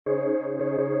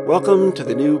Welcome to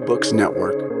the New Books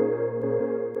Network.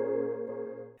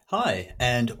 Hi,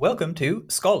 and welcome to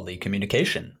Scholarly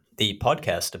Communication, the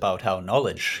podcast about how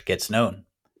knowledge gets known.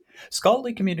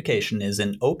 Scholarly communication is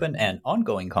an open and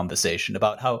ongoing conversation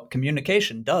about how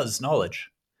communication does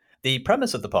knowledge. The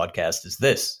premise of the podcast is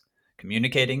this: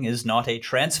 communicating is not a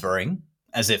transferring,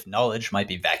 as if knowledge might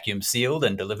be vacuum sealed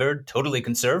and delivered, totally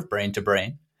conserved brain to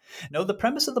brain. No, the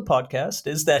premise of the podcast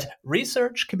is that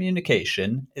research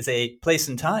communication is a place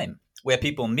and time where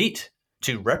people meet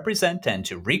to represent and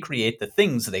to recreate the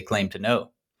things they claim to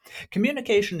know.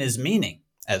 Communication is meaning,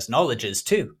 as knowledge is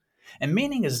too. And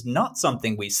meaning is not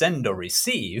something we send or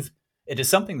receive, it is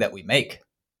something that we make.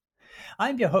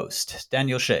 I'm your host,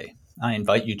 Daniel Shea. I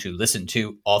invite you to listen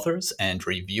to authors and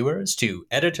reviewers, to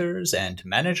editors and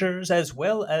managers, as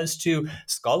well as to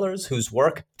scholars whose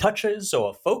work touches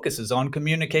or focuses on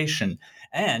communication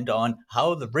and on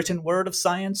how the written word of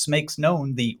science makes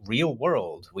known the real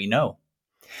world we know.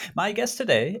 My guest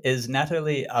today is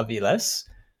Natalie Aviles,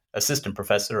 assistant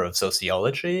professor of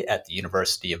sociology at the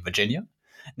University of Virginia.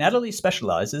 Natalie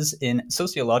specializes in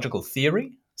sociological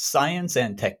theory, science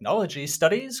and technology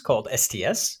studies called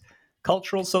STS,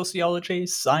 cultural sociology,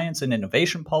 science and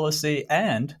innovation policy,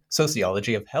 and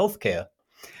sociology of healthcare.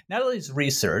 Natalie's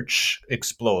research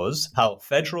explores how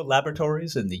federal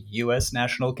laboratories and the U.S.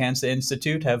 National Cancer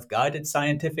Institute have guided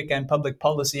scientific and public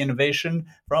policy innovation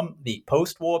from the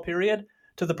post-war period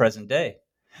to the present day.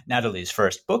 Natalie's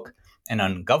first book, An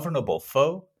Ungovernable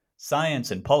Foe, Science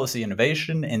and Policy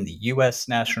Innovation in the U.S.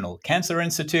 National Cancer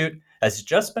Institute, has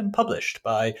just been published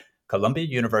by Columbia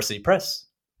University Press.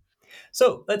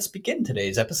 So let's begin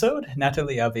today's episode.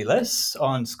 Natalie Aviles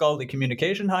on scholarly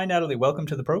communication. Hi, Natalie. Welcome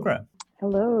to the program.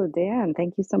 Hello, Dan.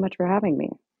 Thank you so much for having me.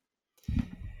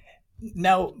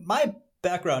 Now, my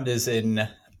background is in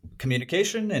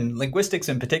communication and linguistics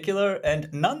in particular, and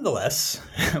nonetheless,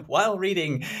 while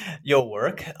reading your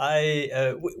work,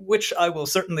 which I will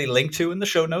certainly link to in the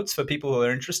show notes for people who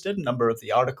are interested, a number of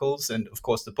the articles and, of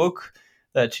course, the book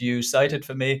that you cited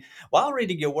for me, while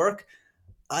reading your work,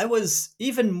 I was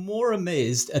even more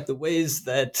amazed at the ways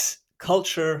that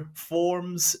culture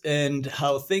forms and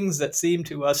how things that seem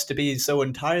to us to be so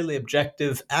entirely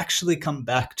objective actually come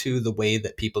back to the way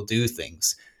that people do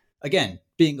things. Again,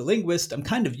 being a linguist, I'm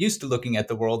kind of used to looking at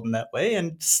the world in that way,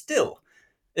 and still,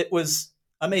 it was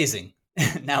amazing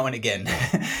now and again.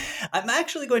 I'm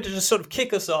actually going to just sort of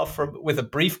kick us off with a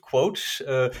brief quote,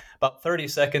 about 30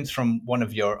 seconds from one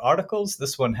of your articles.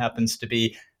 This one happens to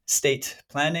be State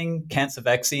Planning, Cancer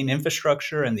Vaccine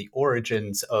Infrastructure, and the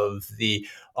Origins of the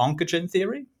Oncogen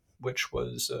Theory, which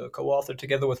was co-authored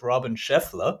together with Robin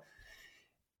Scheffler.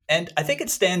 And I think it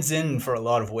stands in for a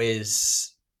lot of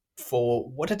ways for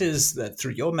what it is that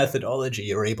through your methodology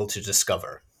you're able to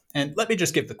discover. And let me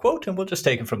just give the quote and we'll just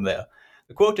take it from there.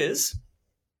 The quote is,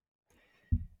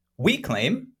 "We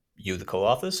claim, you the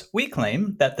co-authors, we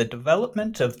claim that the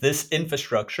development of this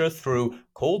infrastructure through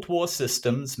Cold War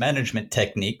systems management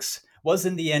techniques was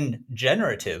in the end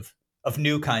generative of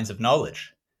new kinds of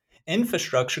knowledge.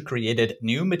 Infrastructure created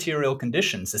new material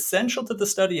conditions essential to the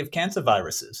study of cancer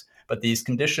viruses, but these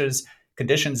conditions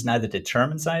neither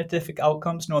determine scientific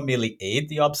outcomes nor merely aid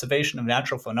the observation of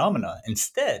natural phenomena.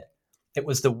 Instead, it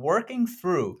was the working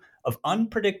through of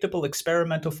unpredictable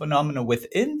experimental phenomena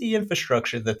within the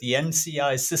infrastructure that the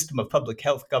NCI's system of public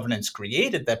health governance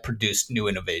created that produced new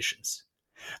innovations.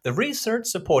 The research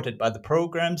supported by the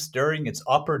programs during its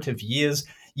operative years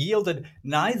yielded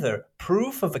neither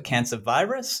proof of a cancer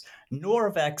virus nor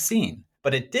a vaccine,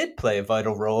 but it did play a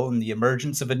vital role in the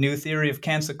emergence of a new theory of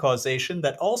cancer causation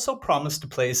that also promised to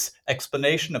place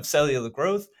explanation of cellular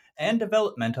growth and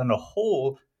development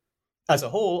as a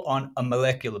whole on a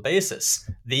molecular basis,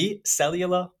 the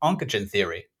cellular oncogen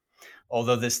theory.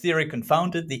 Although this theory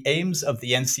confounded the aims of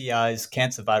the NCI's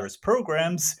cancer virus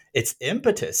programs, its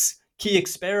impetus, key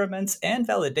experiments, and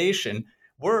validation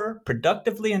were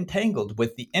productively entangled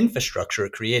with the infrastructure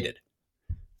it created."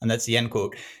 And that's the end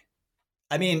quote.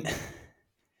 I mean,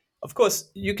 of course,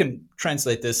 you can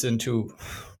translate this into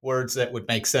words that would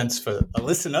make sense for a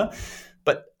listener,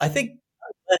 but I think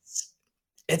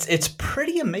it's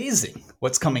pretty amazing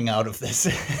what's coming out of this.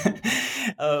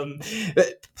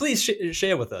 Please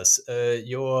share with us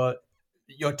your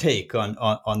take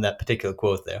on that particular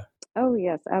quote there. Oh,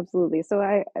 yes, absolutely.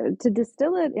 So to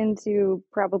distill it into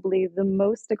probably the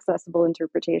most accessible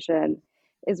interpretation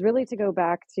is really to go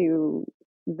back to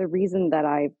the reason that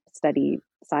I study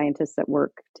scientists at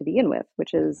work to begin with,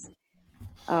 which is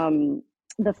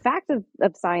the fact of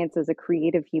science as a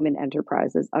creative human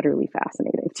enterprise is utterly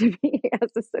fascinating to me as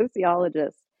a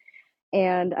sociologist.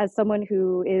 And as someone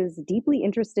who is deeply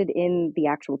interested in the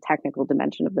actual technical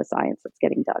dimension of the science that's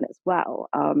getting done as well,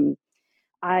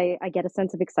 I get a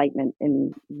sense of excitement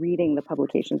in reading the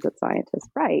publications that scientists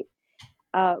write.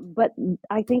 But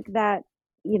I think that,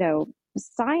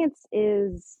 science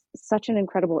is such an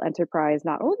incredible enterprise,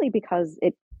 not only because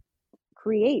it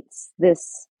creates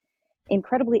this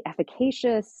incredibly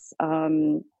efficacious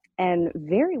and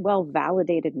very well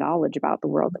validated knowledge about the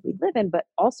world that we live in, but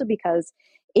also because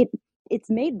it it's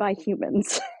made by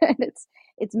humans and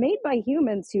it's made by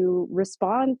humans who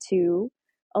respond to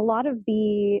a lot of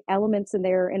the elements in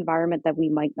their environment that we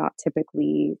might not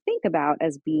typically think about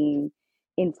as being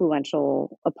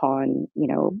influential upon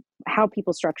how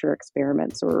people structure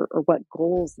experiments or what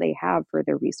goals they have for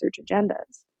their research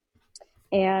agendas.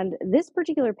 And this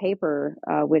particular paper,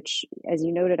 which, as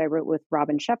you noted, I wrote with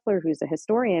Robin Scheffler, who's a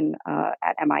historian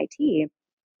at MIT,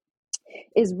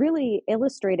 is really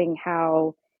illustrating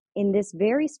how, in this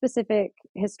very specific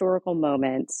historical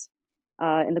moment,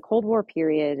 in the Cold War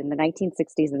period, in the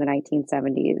 1960s and the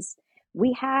 1970s,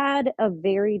 we had a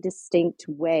very distinct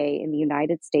way in the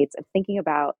United States of thinking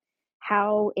about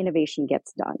how innovation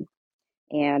gets done.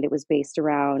 And it was based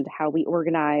around how we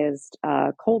organized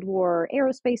Cold War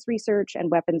aerospace research and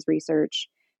weapons research,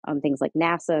 things like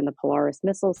NASA and the Polaris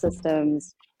missile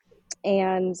systems.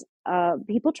 And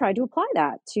people tried to apply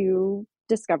that to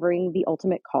discovering the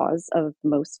ultimate cause of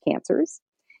most cancers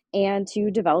and to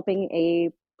developing a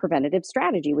preventative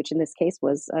strategy, which in this case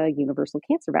was a universal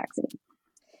cancer vaccine.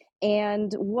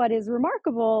 And what is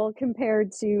remarkable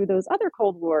compared to those other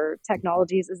Cold War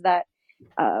technologies is that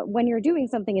when you're doing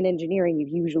something in engineering, you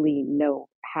usually know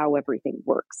how everything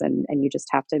works, and you just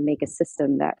have to make a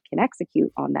system that can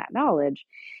execute on that knowledge.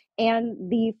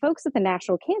 And the folks at the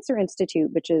National Cancer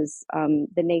Institute, which is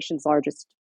the nation's largest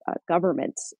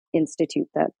government institute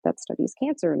that studies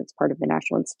cancer, and it's part of the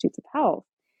National Institutes of Health,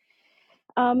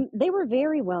 they were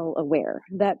very well aware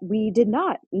that we did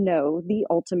not know the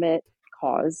ultimate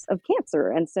cause of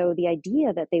cancer. And so the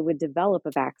idea that they would develop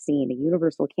a vaccine, a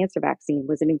universal cancer vaccine,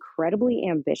 was an incredibly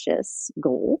ambitious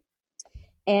goal.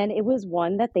 And it was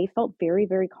one that they felt very,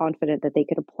 very confident that they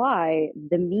could apply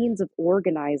the means of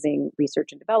organizing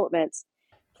research and development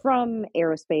from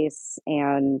aerospace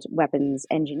and weapons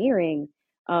engineering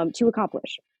to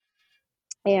accomplish.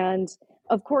 And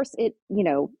of course,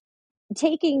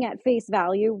 taking at face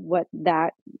value what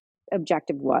that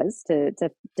objective was to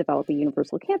develop a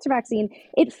universal cancer vaccine,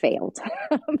 it failed.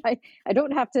 I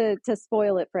don't have to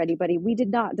spoil it for anybody. We did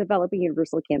not develop a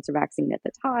universal cancer vaccine at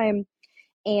the time.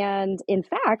 And in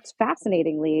fact,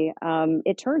 fascinatingly,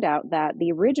 it turned out that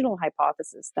the original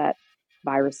hypothesis that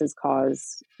viruses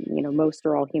cause, most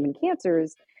or all human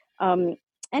cancers,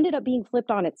 ended up being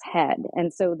flipped on its head.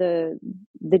 And so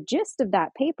the gist of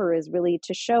that paper is really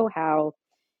to show how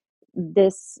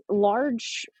this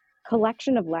large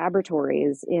collection of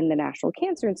laboratories in the National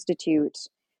Cancer Institute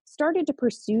started to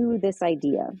pursue this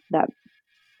idea that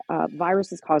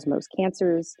viruses cause most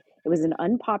cancers. It was an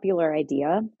unpopular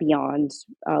idea beyond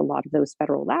a lot of those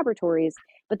federal laboratories,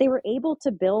 but they were able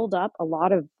to build up a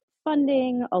lot of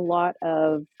funding, a lot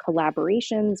of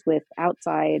collaborations with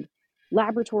outside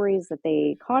laboratories that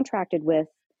they contracted with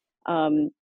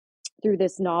through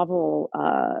this novel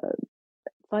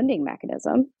funding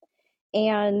mechanism.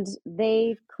 And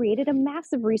they created a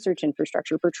massive research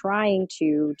infrastructure for trying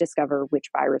to discover which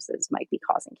viruses might be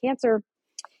causing cancer.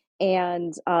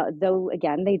 And though,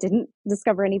 again, they didn't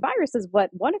discover any viruses, what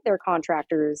one of their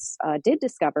contractors did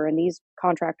discover, and these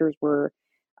contractors were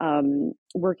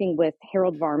working with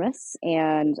Harold Varmus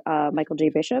and Michael J.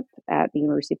 Bishop at the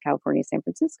University of California, San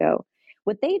Francisco,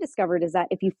 what they discovered is that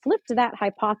if you flipped that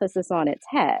hypothesis on its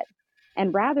head,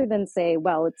 and rather than say,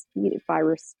 well, it's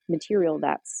virus material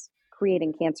that's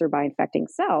creating cancer by infecting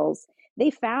cells,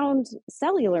 they found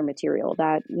cellular material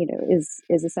that is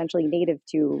essentially native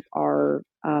to our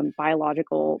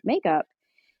biological makeup,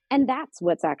 and that's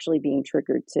what's actually being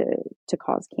triggered to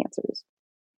cause cancers.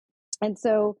 And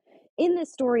so, in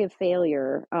this story of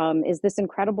failure, is this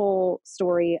incredible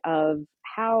story of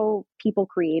how people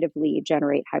creatively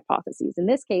generate hypotheses. In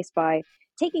this case, by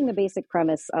taking the basic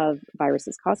premise of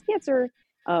viruses cause cancer,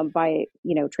 by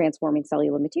transforming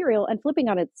cellular material and flipping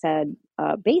on its head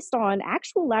based on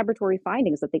actual laboratory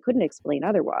findings that they couldn't explain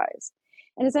otherwise,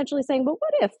 and essentially saying, well,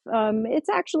 what if it's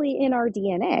actually in our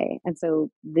DNA? And so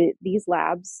these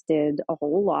labs did a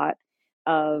whole lot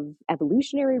of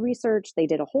evolutionary research. They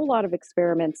did a whole lot of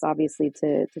experiments, obviously,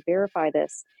 to verify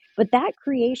this. But that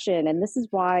creation, and this is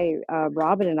why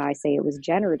Robin and I say it was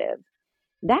generative,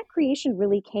 that creation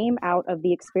really came out of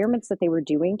the experiments that they were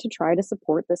doing to try to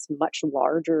support this much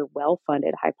larger,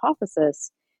 well-funded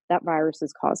hypothesis that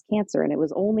viruses cause cancer. And it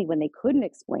was only when they couldn't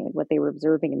explain what they were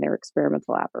observing in their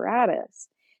experimental apparatus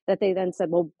that they then said,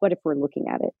 well, what if we're looking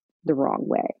at it the wrong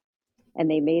way? And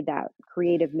they made that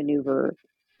creative maneuver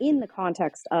in the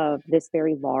context of this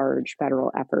very large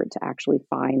federal effort to actually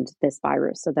find this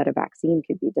virus so that a vaccine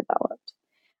could be developed.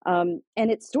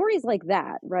 And it's stories like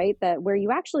that, right? That where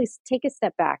you actually take a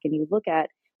step back and you look at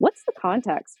what's the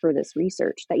context for this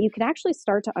research, that you can actually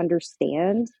start to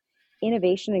understand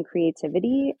innovation and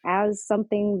creativity as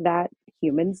something that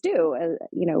humans do,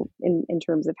 in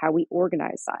terms of how we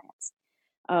organize science.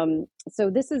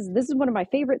 So this is one of my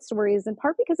favorite stories, in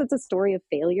part because it's a story of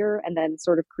failure and then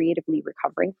sort of creatively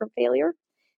recovering from failure.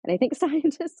 And I think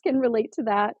scientists can relate to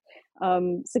that.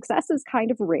 Success is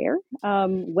kind of rare.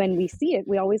 When we see it,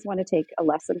 we always want to take a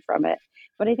lesson from it.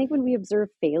 But I think when we observe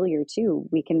failure too,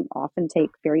 we can often take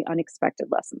very unexpected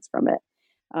lessons from it.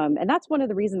 And that's one of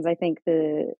the reasons I think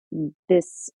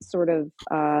this sort of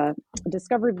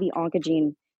discovery of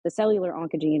the cellular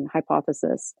oncogene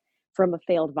hypothesis from a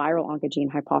failed viral oncogene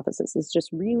hypothesis is just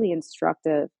really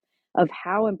instructive of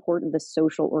how important the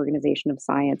social organization of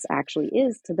science actually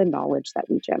is to the knowledge that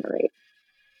we generate.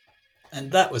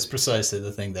 And that was precisely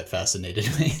the thing that fascinated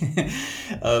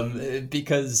me,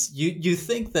 because you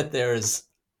think that there's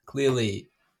clearly,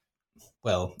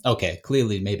 well, okay,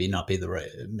 clearly may not be the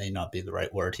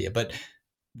right word here, but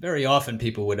very often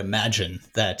people would imagine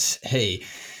that, hey,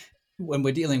 when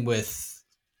we're dealing with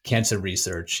cancer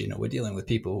research, we're dealing with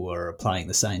people who are applying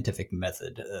the scientific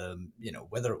method,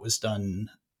 whether it was done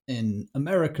in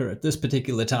America at this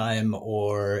particular time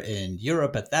or in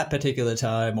Europe at that particular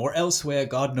time or elsewhere,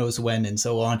 God knows when, and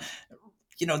so on.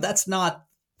 That's not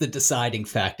the deciding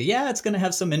factor. Yeah, it's going to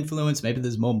have some influence. Maybe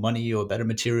there's more money or better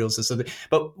materials or something.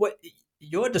 But what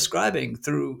you're describing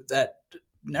through that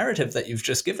narrative that you've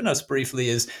just given us briefly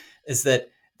is that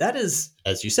is,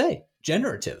 as you say,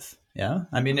 generative. Yeah.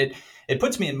 I mean, it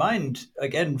puts me in mind,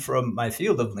 again, from my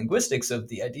field of linguistics, of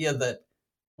the idea that,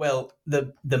 well,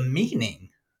 the meaning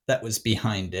that was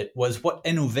behind it was what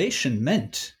innovation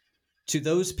meant to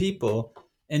those people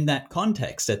in that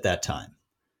context at that time.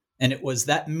 And it was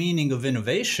that meaning of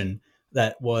innovation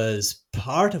that was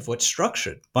part of what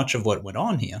structured much of what went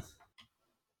on here.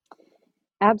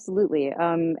 Absolutely.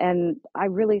 And I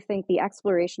really think the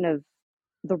exploration of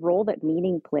the role that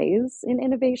meaning plays in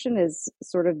innovation is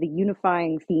sort of the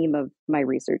unifying theme of my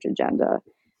research agenda.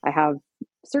 I have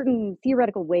certain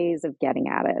theoretical ways of getting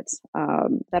at it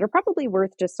that are probably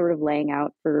worth just sort of laying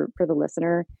out for the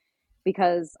listener,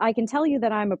 because I can tell you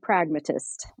that I'm a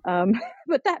pragmatist,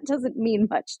 but that doesn't mean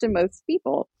much to most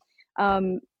people.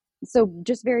 So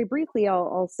just very briefly,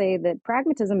 I'll say that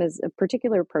pragmatism is a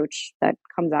particular approach that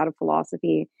comes out of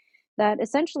philosophy that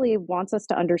essentially wants us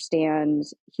to understand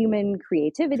human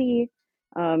creativity,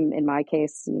 in my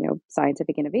case,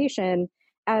 scientific innovation,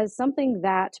 as something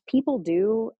that people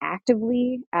do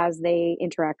actively as they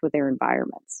interact with their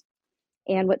environments.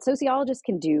 And what sociologists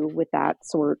can do with that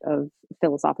sort of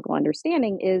philosophical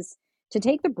understanding is to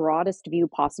take the broadest view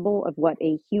possible of what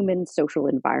a human social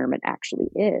environment actually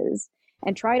is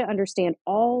and try to understand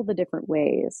all the different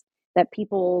ways that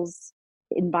people's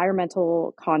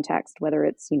environmental context, whether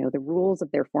it's, the rules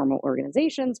of their formal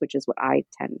organizations, which is what I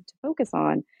tend to focus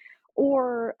on,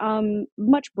 or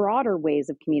much broader ways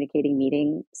of communicating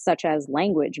meaning, such as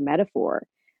language, metaphor.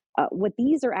 What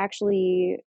these are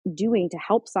actually doing to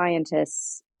help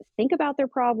scientists think about their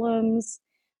problems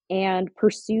and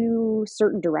pursue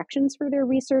certain directions for their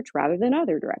research rather than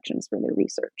other directions for their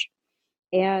research.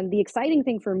 And the exciting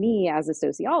thing for me as a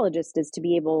sociologist is to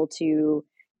be able to,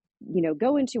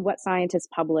 go into what scientists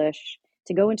publish,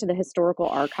 to go into the historical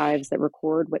archives that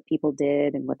record what people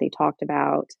did and what they talked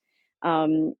about,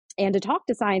 and to talk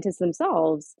to scientists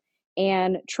themselves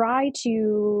and try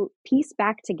to piece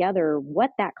back together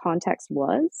what that context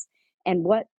was and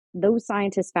what those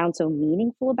scientists found so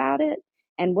meaningful about it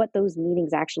and what those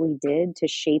meanings actually did to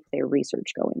shape their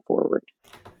research going forward.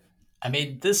 I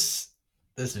mean, this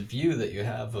view that you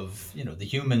have of, the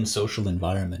human social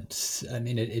environment, I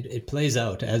mean, it plays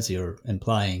out, as you're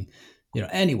implying,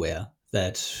 anywhere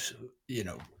that,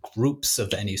 groups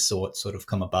of any sort of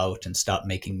come about and start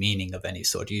making meaning of any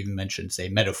sort. You even mentioned, say,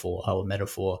 metaphor, how a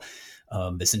metaphor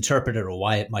is interpreted or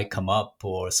why it might come up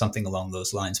or something along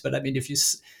those lines. But I mean, if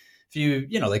you,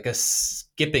 like a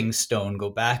skipping stone, go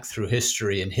back through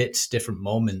history and hit different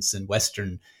moments in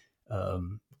Western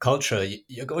culture,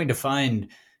 you're going to find,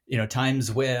 times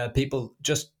where people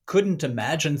just couldn't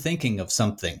imagine thinking of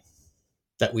something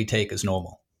that we take as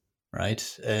normal,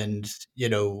 right? And,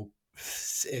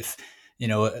 if,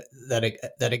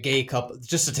 that a gay couple,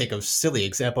 just to take a silly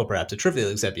example, perhaps a trivial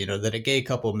example, that a gay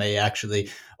couple may actually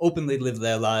openly live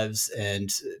their lives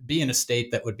and be in a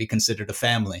state that would be considered a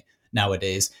family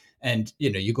nowadays. And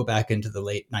you go back into the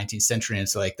late 19th century, and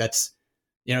it's like that's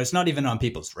it's not even on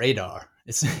people's radar.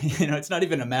 It's it's not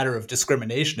even a matter of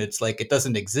discrimination. It's like it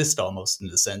doesn't exist almost in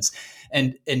a sense.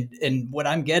 And what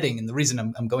I'm getting, and the reason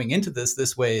I'm going into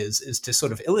this way is to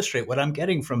sort of illustrate what I'm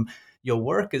getting from your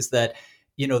work is that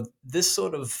this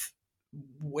sort of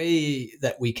way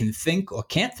that we can think or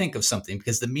can't think of something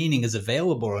because the meaning is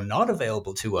available or not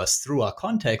available to us through our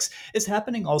context is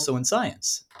happening also in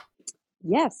science.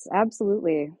 Yes,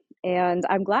 absolutely. And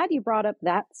I'm glad you brought up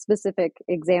that specific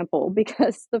example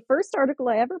because the first article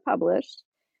I ever published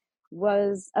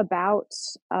was about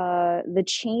the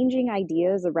changing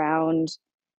ideas around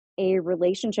a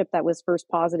relationship that was first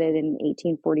posited in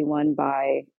 1841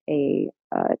 by a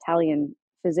Italian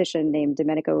physician named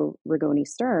Domenico Rigoni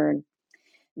Stern,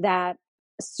 that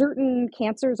certain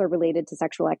cancers are related to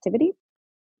sexual activity.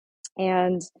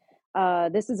 And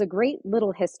this is a great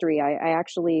little history. I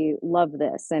actually love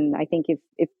this. And I think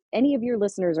if any of your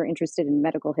listeners are interested in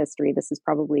medical history, this is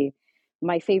probably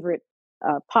my favorite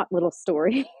pot little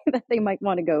story that they might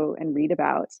want to go and read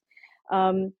about.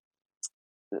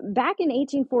 Back in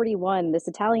 1841, this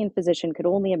Italian physician could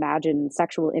only imagine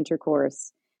sexual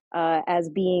intercourse as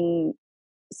being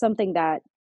something that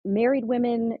married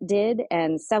women did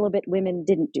and celibate women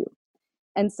didn't do.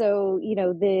 And so,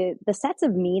 the sets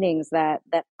of meanings that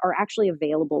are actually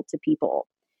available to people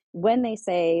when they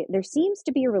say there seems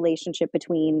to be a relationship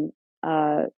between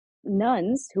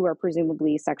nuns who are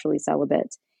presumably sexually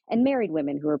celibate and married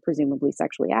women who are presumably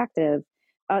sexually active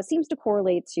seems to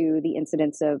correlate to the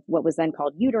incidence of what was then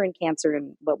called uterine cancer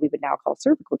and what we would now call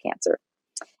cervical cancer.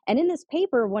 And in this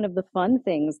paper, one of the fun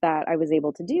things that I was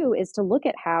able to do is to look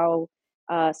at how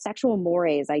sexual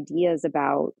mores, ideas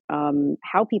about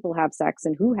how people have sex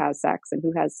and who has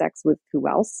sex with who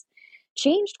else,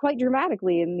 changed quite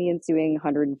dramatically in the ensuing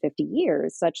 150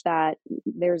 years, such that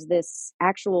there's this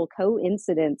actual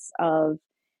coincidence of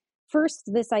first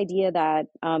this idea that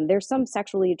there's some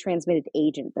sexually transmitted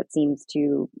agent that seems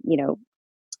to,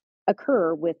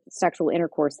 occur with sexual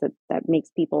intercourse that makes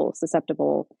people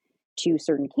susceptible to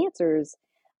certain cancers,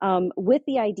 with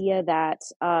the idea that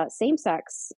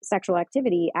same-sex sexual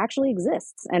activity actually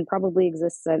exists and probably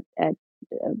exists at a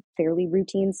fairly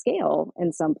routine scale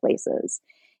in some places.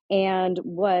 And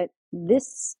what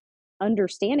this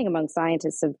understanding among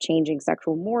scientists of changing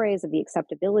sexual mores, of the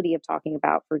acceptability of talking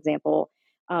about, for example,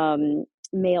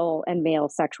 male and male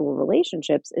sexual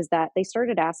relationships, is that they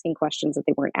started asking questions that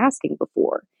they weren't asking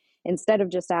before. Instead of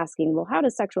just asking, well, how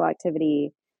does sexual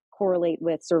activity correlate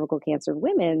with cervical cancer in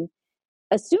women?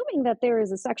 Assuming that there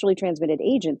is a sexually transmitted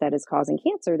agent that is causing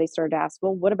cancer, they started to ask,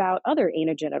 well, what about other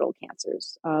anogenital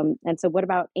cancers? And so what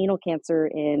about anal cancer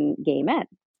in gay men?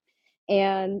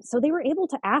 And so they were able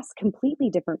to ask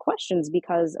completely different questions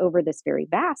because over this very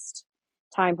vast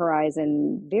time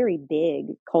horizon, very big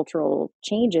cultural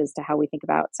changes to how we think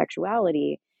about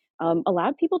sexuality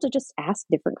allowed people to just ask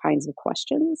different kinds of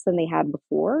questions than they had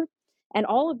before. And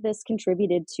all of this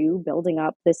contributed to building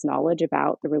up this knowledge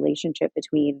about the relationship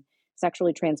between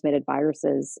sexually transmitted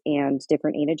viruses and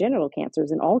different anogenital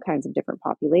cancers in all kinds of different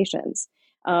populations.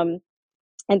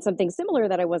 And something similar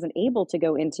that I wasn't able to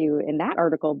go into in that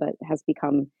article, but has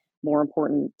become more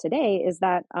important today, is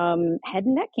that head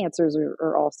and neck cancers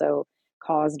are also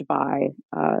caused by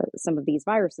some of these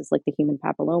viruses, like the human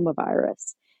papilloma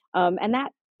virus. And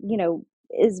that,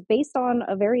 is based on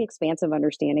a very expansive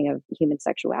understanding of human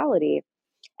sexuality.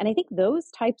 And I think those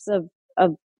types of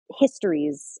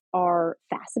histories are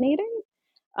fascinating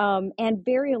and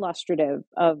very illustrative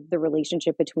of the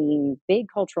relationship between big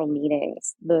cultural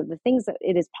meanings, the things that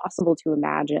it is possible to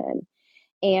imagine,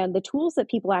 and the tools that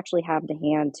people actually have to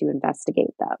hand to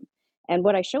investigate them. And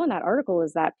what I show in that article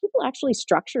is that people actually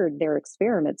structured their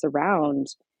experiments around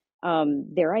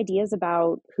their ideas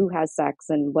about who has sex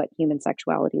and what human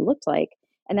sexuality looked like,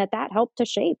 and that helped to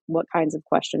shape what kinds of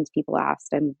questions people asked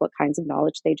and what kinds of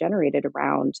knowledge they generated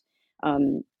around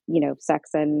sex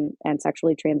and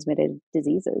sexually transmitted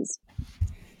diseases.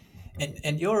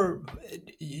 And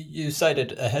you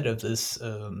cited ahead of this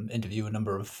interview a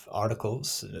number of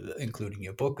articles, including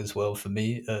your book as well, for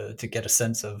me to get a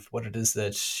sense of what it is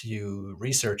that you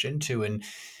research into,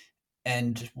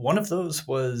 and one of those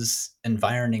was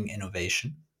environing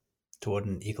innovation toward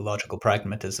an ecological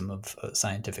pragmatism of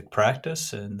scientific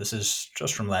practice, and this is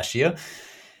just from last year.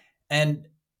 And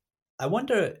I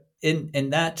wonder,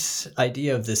 in that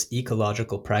idea of this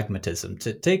ecological pragmatism,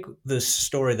 to take this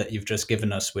story that you've just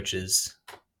given us, which is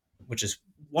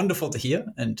wonderful to hear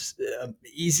and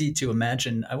easy to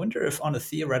imagine. I wonder if, on a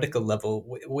theoretical level,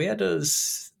 where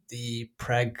does the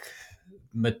pragmatic,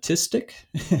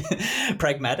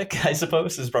 I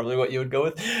suppose, is probably what you would go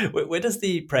with. Where does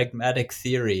the pragmatic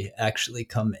theory actually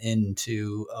come in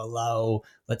to allow,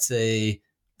 let's say,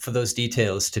 for those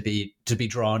details to be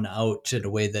drawn out in a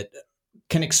way that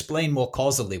can explain more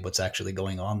causally what's actually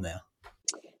going on there?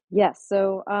 Yes.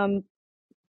 So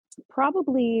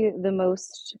probably the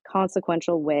most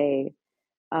consequential way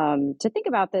to think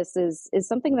about this is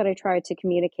something that I try to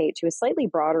communicate to a slightly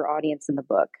broader audience in the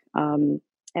book.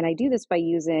 And I do this by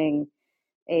using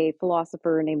a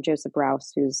philosopher named Joseph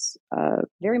Rouse, who's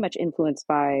very much influenced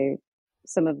by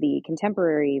some of the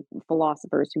contemporary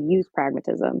philosophers who use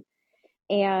pragmatism.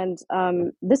 And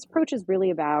this approach is really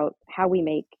about how we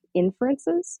make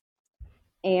inferences.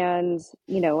 And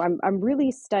I'm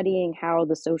really studying how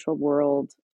the social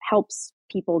world helps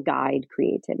people guide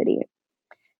creativity.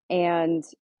 And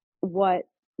what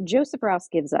Joseph Rouse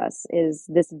gives us is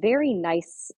this very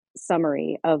nice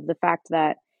summary of the fact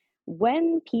that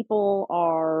when people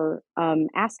are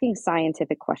asking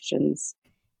scientific questions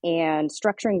and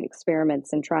structuring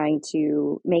experiments and trying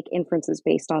to make inferences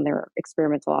based on their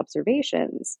experimental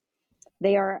observations,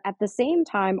 they are at the same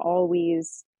time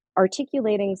always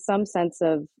articulating some sense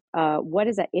of what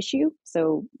is at issue.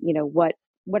 So,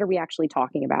 what are we actually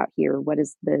talking about here? What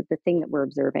is the thing that we're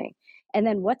observing? And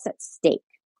then what's at stake?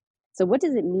 So what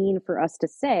does it mean for us to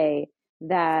say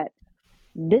that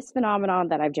this phenomenon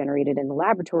that I've generated in the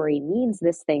laboratory means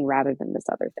this thing rather than this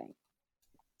other thing?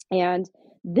 And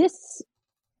this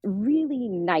really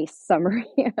nice summary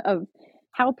of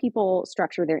how people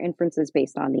structure their inferences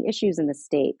based on the issues and the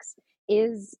stakes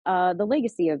is the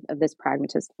legacy of this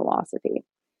pragmatist philosophy.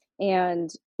 And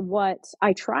what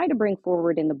I try to bring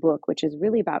forward in the book, which is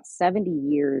really about 70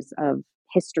 years of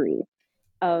history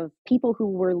of people who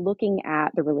were looking at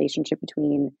the relationship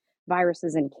between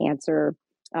viruses and cancer,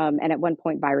 and at one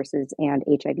point viruses and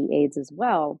HIV/AIDS as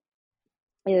well,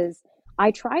 is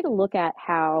I try to look at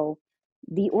how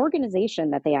the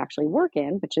organization that they actually work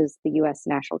in, which is the U.S.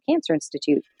 National Cancer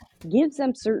Institute, gives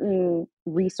them certain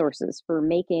resources for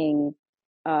making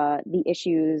the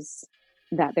issues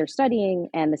that they're studying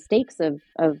and the stakes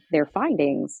of their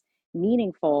findings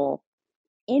meaningful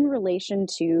in relation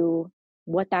to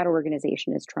what that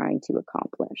organization is trying to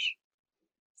accomplish.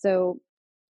 So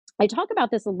I talk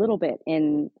about this a little bit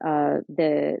in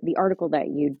the article that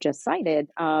you just cited,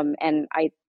 and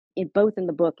both in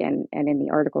the book and in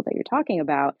the article that you're talking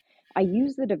about, I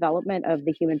use the development of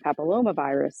the human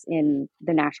papillomavirus in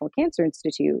the National Cancer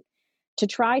Institute to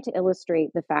try to illustrate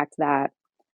the fact that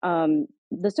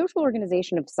the social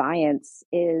organization of science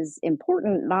is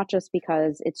important, not just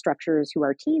because it structures who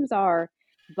our teams are,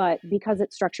 but because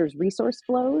it structures resource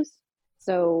flows.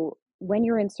 So when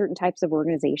you're in certain types of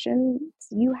organizations,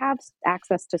 you have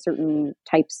access to certain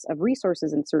types of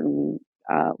resources and certain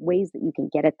ways that you can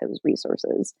get at those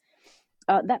resources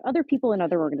that other people in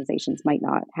other organizations might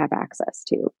not have access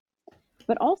to.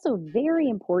 But also, very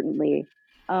importantly,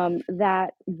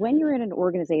 that when you're in an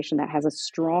organization that has a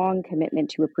strong commitment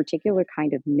to a particular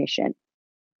kind of mission,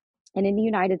 and in the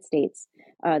United States,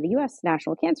 the U.S.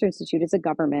 National Cancer Institute is a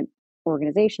government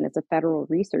organization. It's a federal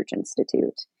research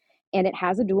institute, and it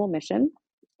has a dual mission.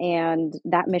 And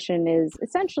that mission is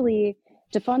essentially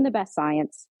to fund the best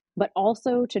science, but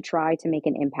also to try to make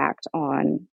an impact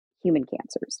on human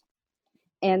cancers.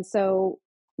 And so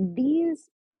these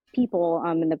people,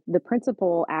 and the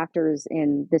principal actors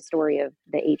in the story of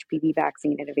the HPV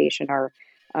vaccine innovation are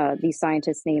these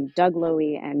scientists named Doug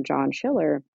Lowy and John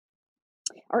Schiller,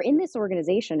 are in this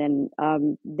organization,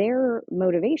 and their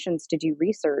motivations to do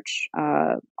research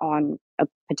on a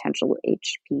potential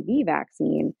HPV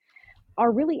vaccine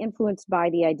are really influenced by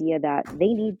the idea that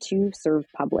they need to serve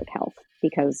public health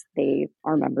because they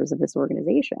are members of this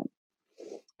organization.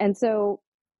 And so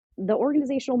the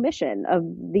organizational mission of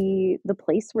the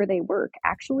place where they work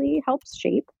actually helps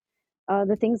shape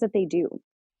the things that they do.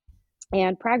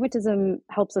 And pragmatism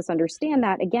helps us understand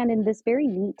that, again, in this very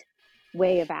neat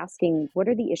way of asking, what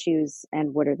are the issues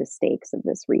and what are the stakes of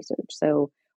this research? So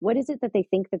what is it that they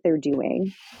think that they're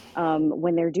doing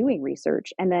when they're doing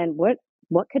research? And then what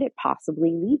could it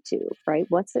possibly lead to, right?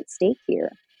 What's at stake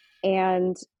here?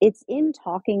 And it's in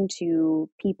talking to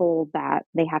people that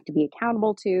they have to be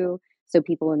accountable to. So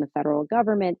people in the federal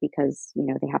government, because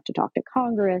they have to talk to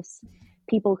Congress,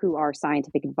 people who are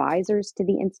scientific advisors to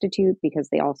the Institute, because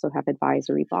they also have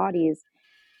advisory bodies.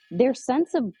 Their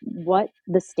sense of what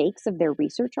the stakes of their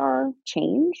research are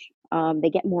change. They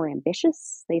get more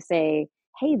ambitious. They say,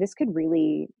 hey, this could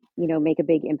really, make a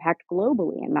big impact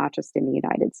globally and not just in the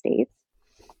United States.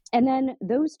 And then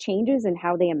those changes in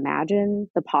how they imagine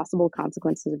the possible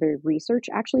consequences of their research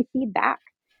actually feed back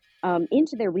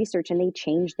into their research, and they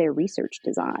change their research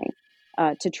design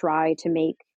to try to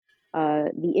make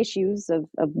the issues of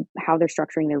how they're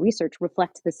structuring their research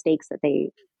reflect the stakes that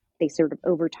they sort of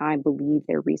over time believe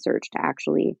their research to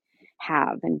actually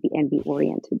have and be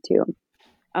oriented to.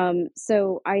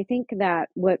 So I think that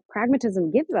what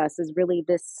pragmatism gives us is really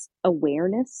this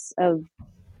awareness of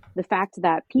the fact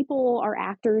that people are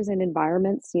actors in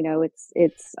environments.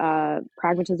 It's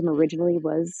pragmatism originally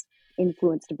was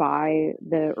influenced by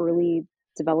the early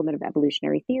development of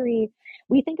evolutionary theory.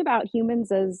 We think about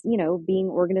humans as, being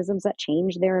organisms that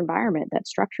change their environment, that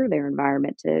structure their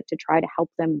environment to try to help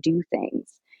them do things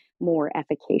more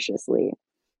efficaciously.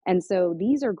 And so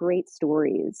these are great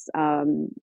stories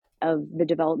of the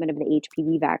development of the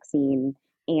HPV vaccine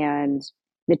and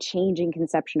the changing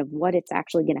conception of what it's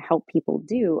actually going to help people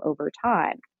do over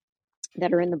time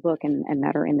that are in the book and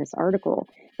that are in this article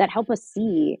that help us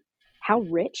see how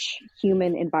rich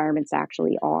human environments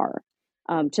actually are,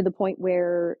 to the point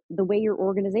where the way your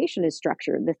organization is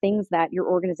structured, the things that your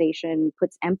organization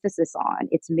puts emphasis on,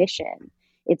 its mission,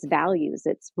 its values,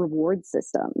 its reward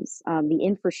systems, the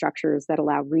infrastructures that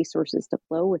allow resources to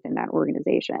flow within that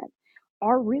organization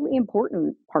are really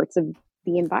important parts of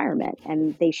the environment,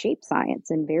 and they shape science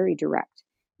in very direct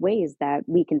ways that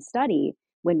we can study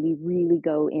when we really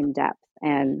go in depth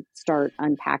and start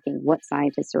unpacking what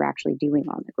scientists are actually doing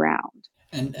on the ground.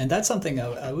 And that's something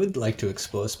I would like to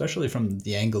explore, especially from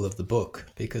the angle of the book,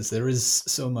 because there is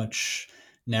so much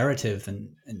narrative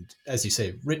and as you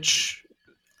say, rich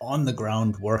on the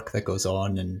ground work that goes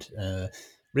on and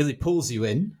really pulls you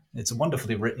in. It's a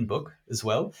wonderfully written book as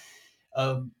well.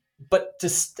 But to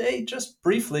stay just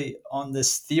briefly on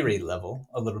this theory level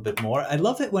a little bit more, I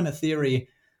love it when a theory,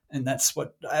 and that's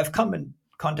what I've come in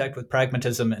contact with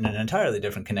pragmatism in an entirely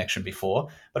different connection before,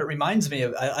 but it reminds me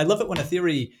of, I love it when a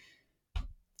theory,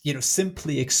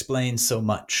 simply explains so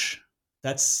much.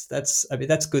 That's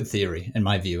good theory in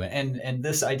my view. And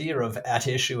this idea of at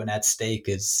issue and at stake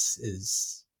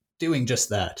is doing just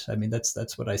that. I mean,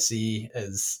 that's what I see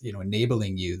as,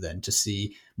 enabling you then to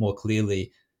see more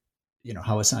clearly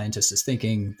how a scientist is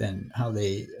thinking, then how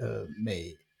they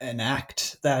may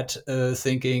enact that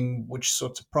thinking, which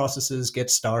sorts of processes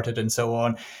get started, and so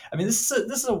on. I mean, this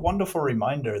is a wonderful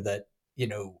reminder that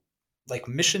like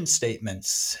mission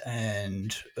statements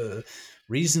and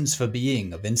reasons for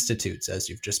being of institutes, as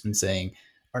you've just been saying,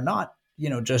 are not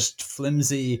just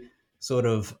flimsy sort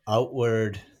of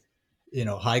outward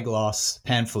high gloss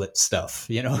pamphlet stuff.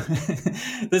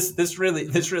 This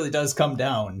really does come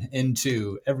down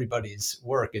into everybody's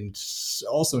work. And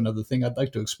also another thing I'd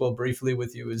like to explore briefly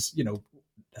with you is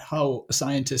how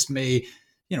scientists may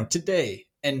today,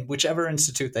 and whichever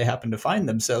institute they happen to find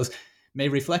themselves, may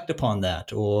reflect upon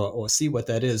that or see what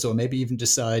that is, or maybe even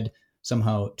decide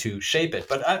somehow to shape it.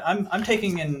 But I'm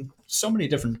taking in so many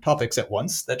different topics at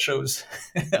once that shows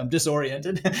I'm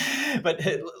disoriented. But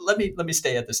let me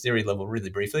stay at this theory level really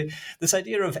briefly. This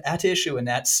idea of at issue and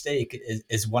at stake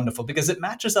is wonderful because it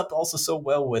matches up also so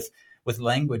well with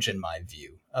language in my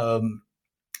view.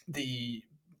 The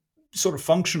sort of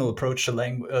functional approach to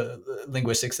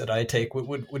linguistics that I take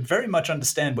would very much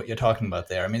understand what you're talking about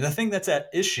there. I mean, the thing that's at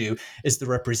issue is the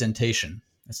representation.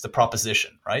 It's the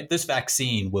proposition, right? This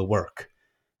vaccine will work.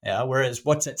 Yeah. Whereas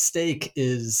what's at stake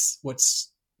is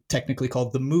what's technically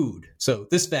called the mood. So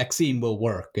this vaccine will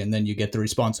work. And then you get the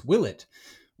response, will it?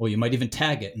 Or you might even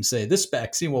tag it and say, this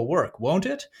vaccine will work, won't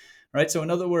it? Right. So in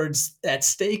other words, at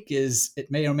stake is it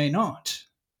may or may not.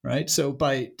 Right. So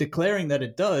by declaring that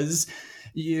it does,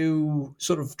 you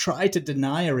sort of try to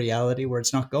deny a reality where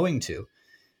it's not going to.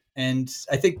 And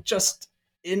I think just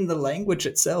in the language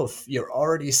itself, you're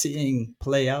already seeing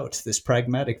play out this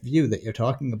pragmatic view that you're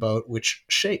talking about, which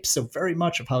shapes so very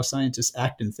much of how scientists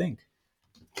act and think.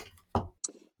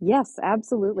 Yes,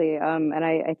 absolutely. And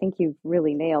I think you've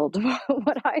really nailed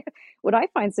what I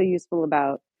find so useful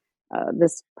about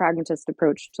this pragmatist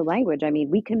approach to language. I mean,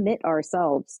 we commit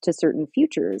ourselves to certain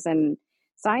futures, and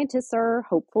scientists are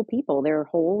hopeful people. They're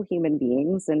whole human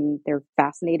beings, and they're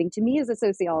fascinating to me as a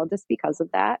sociologist because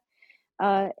of that.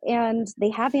 And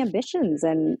they have ambitions,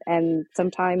 and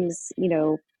sometimes,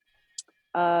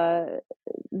 uh,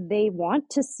 they want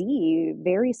to see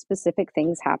very specific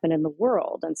things happen in the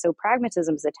world. And so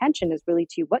pragmatism's attention is really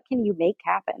to what can you make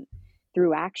happen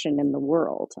through action in the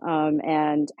world,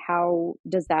 and how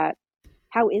is that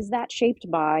shaped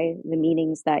by the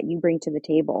meanings that you bring to the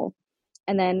table,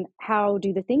 and then how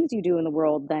do the things you do in the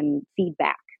world then feed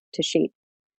back to shape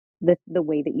the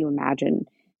way that you imagine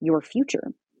your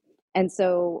future. And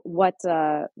so what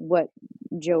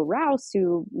Joe Rouse,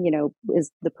 who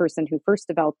is the person who first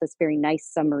developed this very nice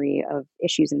summary of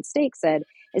issues and stakes, said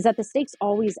is that the stakes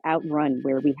always outrun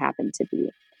where we happen to be.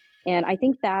 And I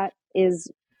think that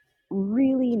is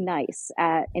really nice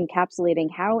at encapsulating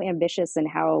how ambitious and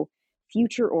how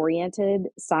future oriented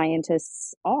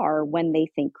scientists are when they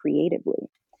think creatively.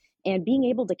 And being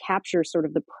able to capture sort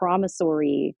of the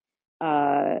promissory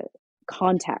uh,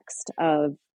 context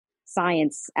of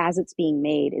science as it's being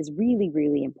made is really,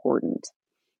 really important.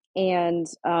 And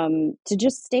to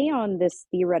just stay on this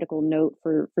theoretical note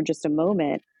for just a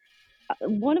moment,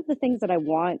 one of the things that I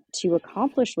want to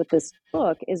accomplish with this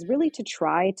book is really to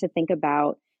try to think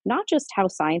about not just how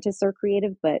scientists are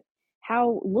creative, but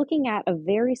how looking at a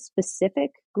very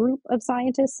specific group of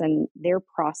scientists and their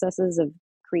processes of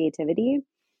creativity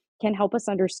can help us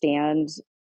understand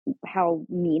how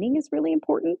meaning is really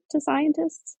important to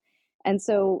scientists. And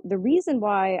so the reason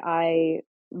why I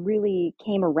really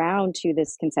came around to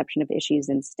this conception of issues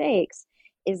and stakes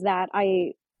is that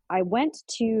I went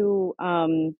to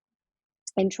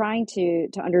in trying to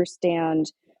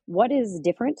understand what is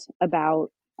different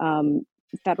about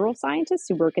federal scientists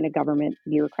who work in a government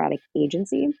bureaucratic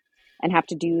agency and have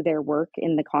to do their work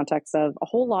in the context of a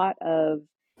whole lot of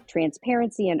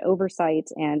transparency and oversight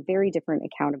and very different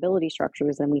accountability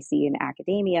structures than we see in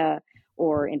academia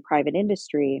or in private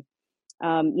industry.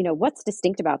 What's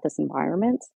distinct about this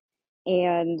environment?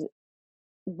 And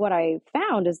what I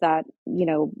found is that,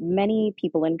 many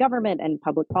people in government and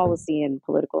public policy and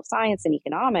political science and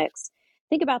economics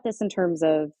think about this in terms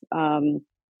of,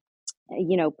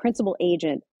 principal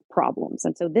agent problems.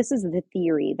 And so this is the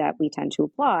theory that we tend to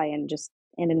apply. And just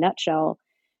in a nutshell,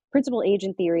 principal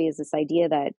agent theory is this idea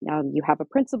that you have a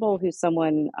principal who's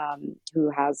someone who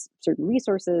has certain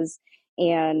resources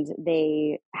and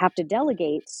they have to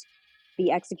delegate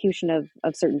the execution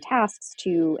of certain tasks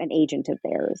to an agent of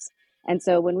theirs. And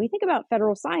so when we think about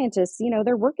federal scientists,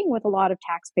 they're working with a lot of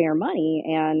taxpayer money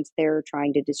and they're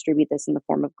trying to distribute this in the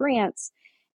form of grants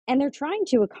and they're trying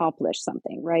to accomplish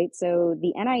something, right? So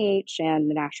the NIH and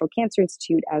the National Cancer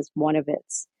Institute, as one of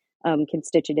its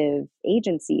constitutive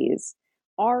agencies,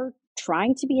 are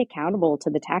trying to be accountable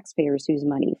to the taxpayers whose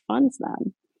money funds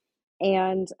them.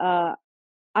 And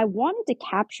I wanted to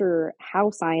capture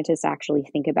how scientists actually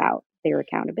think about their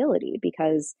accountability,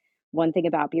 because one thing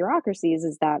about bureaucracies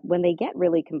is that when they get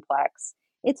really complex,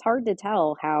 it's hard to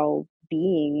tell how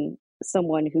being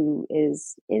someone who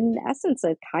is, in essence,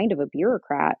 a kind of a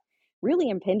bureaucrat really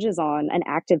impinges on an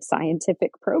active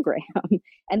scientific program.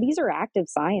 And these are active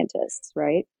scientists,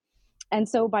 right? And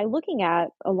so by looking at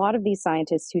a lot of these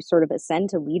scientists who sort of ascend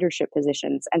to leadership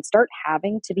positions and start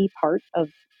having to be part of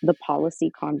the policy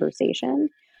conversation,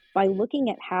 by looking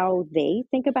at how they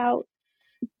think about,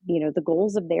 the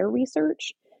goals of their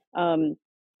research,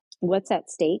 what's at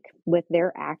stake with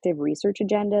their active research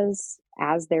agendas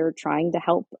as they're trying to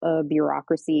help a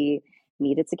bureaucracy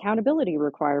meet its accountability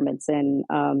requirements and,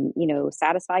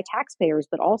 satisfy taxpayers,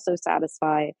 but also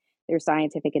satisfy their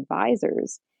scientific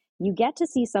advisors. You get to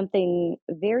see something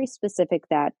very specific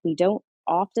that we don't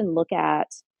often look at,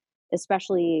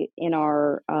 especially in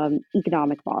our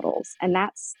economic models. And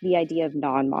that's the idea of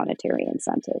non-monetary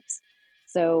incentives.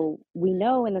 So we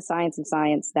know in the science of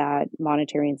science that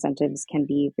monetary incentives can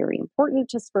be very important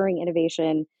to spurring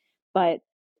innovation, but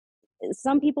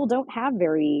some people don't have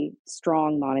very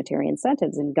strong monetary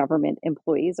incentives, and government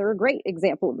employees are a great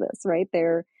example of this, right?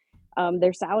 Their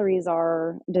salaries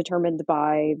are determined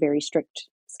by very strict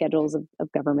schedules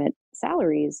of government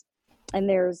salaries. And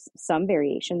there's some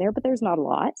variation there, but there's not a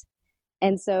lot.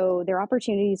 And so their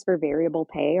opportunities for variable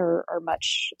pay are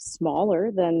much smaller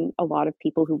than a lot of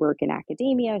people who work in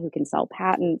academia, who can sell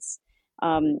patents,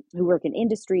 who work in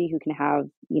industry, who can have,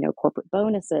 corporate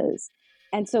bonuses.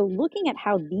 And so looking at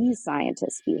how these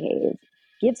scientists behave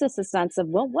gives us a sense of,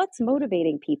 well, what's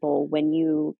motivating people when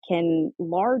you can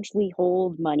largely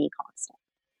hold money constant?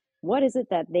 What is it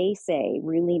that they say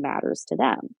really matters to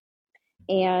them?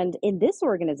 And in this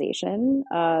organization,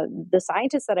 the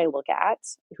scientists that I look at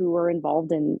who are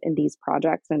involved in these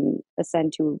projects and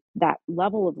ascend to that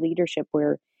level of leadership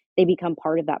where they become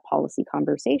part of that policy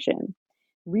conversation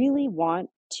really want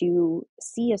to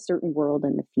see a certain world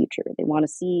in the future. They want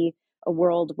to see a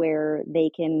world where they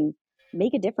can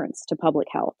make a difference to public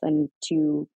health and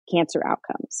to cancer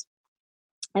outcomes.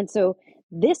 And so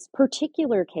this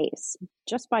particular case,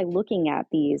 just by looking at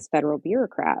these federal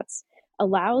bureaucrats,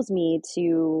 allows me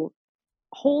to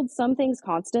hold some things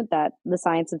constant that the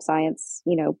science of science,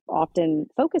 often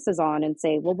focuses on and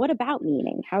say, well, what about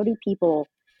meaning? How do people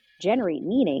generate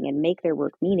meaning and make their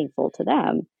work meaningful to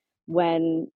them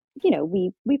when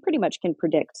we pretty much can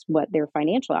predict what their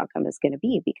financial outcome is going to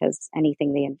be, because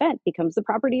anything they invent becomes the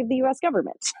property of the US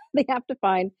government. They have to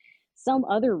find some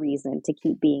other reason to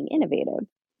keep being innovative.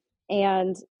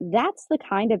 And that's the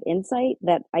kind of insight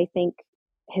that I think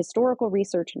historical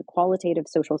research and qualitative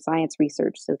social science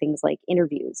research, so things like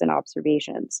interviews and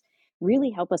observations,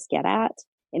 really help us get at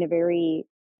in a very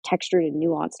textured and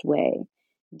nuanced way,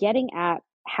 getting at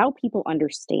how people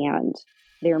understand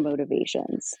their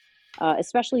motivations,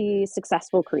 especially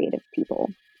successful creative people.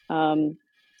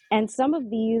 And some of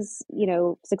these,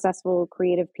 successful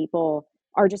creative people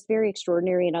are just very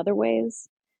extraordinary in other ways,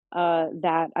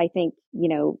 that I think,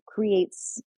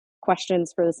 creates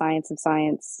questions for the science of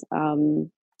science,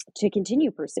 to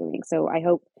continue pursuing. So I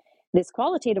hope this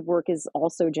qualitative work is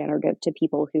also generative to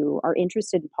people who are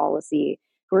interested in policy,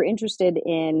 who are interested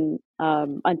in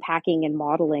unpacking and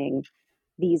modeling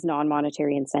these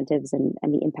non-monetary incentives and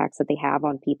the impacts that they have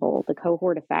on people, the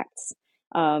cohort effects,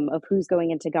 of who's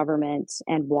going into government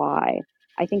and why.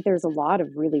 I think there's a lot of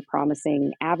really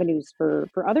promising avenues for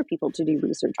other people to do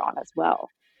research on as well.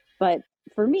 But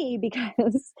for me,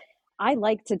 because I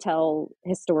like to tell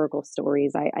historical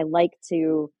stories, I like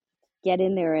to get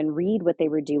in there and read what they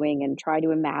were doing and try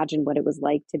to imagine what it was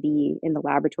like to be in the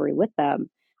laboratory with them.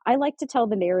 I like to tell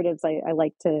the narratives. I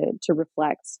like to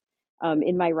reflect,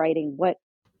 in my writing, what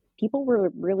people were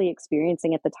really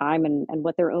experiencing at the time, and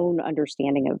what their own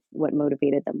understanding of what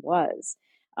motivated them was.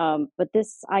 But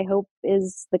this, I hope,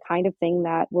 is the kind of thing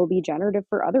that will be generative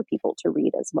for other people to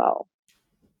read as well.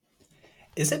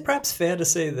 Is it perhaps fair to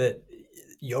say that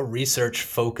your research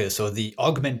focus, or the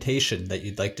augmentation that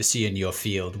you'd like to see in your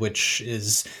field, which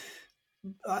is,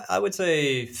 I would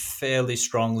say, fairly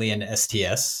strongly in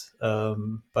STS,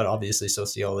 but obviously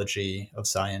sociology of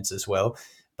science as well.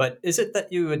 But is it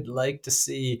that you would like to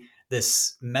see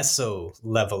this meso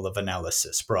level of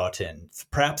analysis brought in?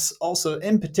 Perhaps also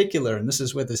in particular, and this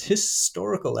is where this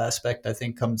historical aspect, I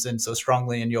think, comes in so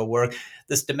strongly in your work,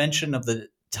 this dimension of the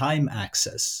time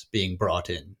axis being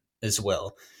brought in as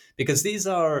well. Because these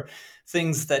are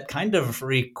things that kind of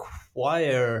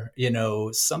require,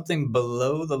 something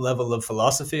below the level of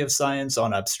philosophy of science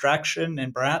on abstraction,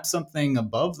 and perhaps something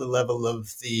above the level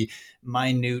of the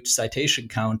minute citation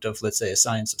count of, let's say, a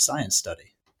science of science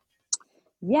study.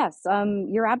 Yes,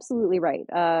 you're absolutely right.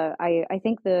 I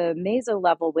think the meso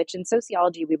level, which in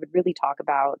sociology we would really talk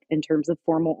about in terms of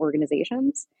formal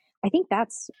organizations, I think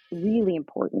that's really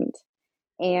important.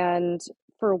 And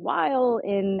for a while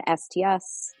in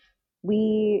STS,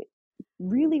 we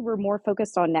really were more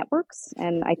focused on networks.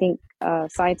 And I think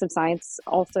Science of Science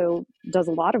also does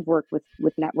a lot of work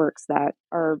with networks that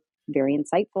are very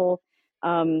insightful.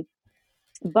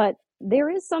 But there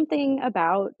is something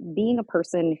about being a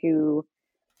person who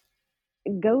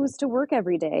goes to work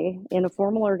every day in a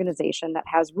formal organization that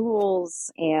has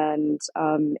rules and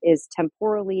is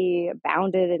temporally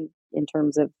bounded in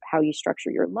terms of how you structure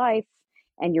your life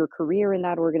and your career in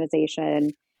that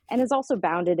organization, and is also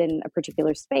bounded in a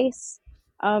particular space.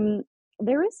 Um,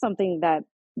 there is something that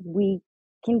we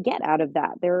can get out of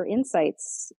that. There are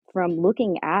insights from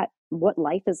looking at what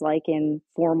life is like in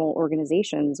formal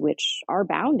organizations, which are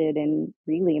bounded in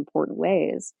really important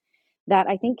ways, that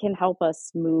I think can help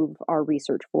us move our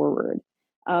research forward.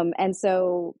 And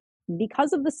so,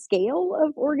 because of the scale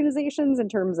of organizations in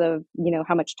terms of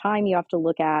how much time you have to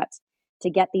look at to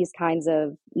get these kinds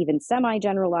of even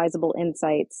semi-generalizable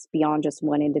insights beyond just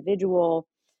one individual,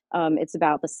 it's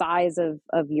about the size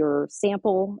of your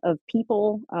sample of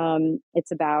people.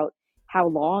 It's about how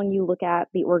long you look at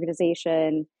the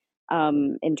organization,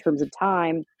 in terms of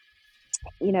time.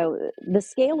 The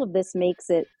scale of this makes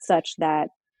it such that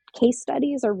case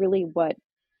studies are really what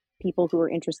people who are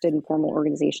interested in formal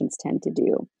organizations tend to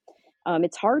do.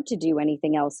 It's hard to do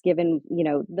anything else given,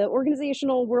 the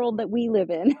organizational world that we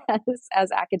live in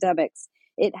as academics.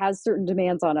 It has certain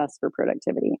demands on us for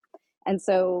productivity. And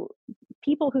so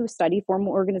people who study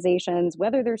formal organizations,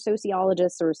 whether they're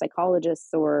sociologists or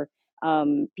psychologists or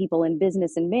people in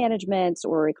business and management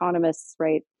or economists,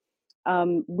 right?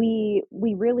 We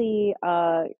really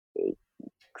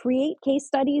create case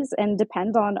studies and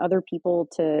depend on other people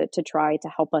to try to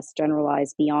help us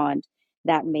generalize beyond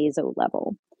that meso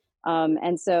level.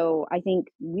 And so I think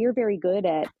we're very good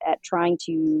at trying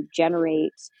to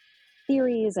generate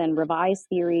theories and revise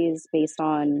theories based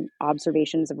on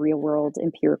observations of real world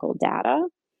empirical data.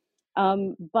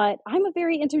 But I'm a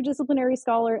very interdisciplinary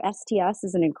scholar. STS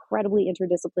is an incredibly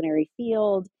interdisciplinary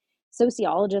field.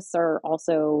 Sociologists are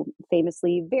also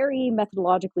famously very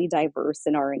methodologically diverse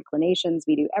in our inclinations.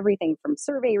 We do everything from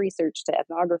survey research to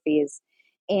ethnographies.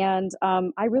 And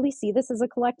I really see this as a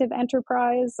collective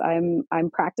enterprise. I'm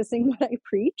practicing what I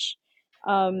preach,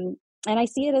 and I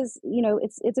see it as,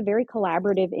 it's a very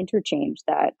collaborative interchange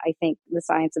that I think the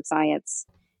science of science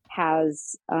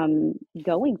has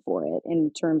going for it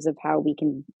in terms of how we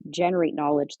can generate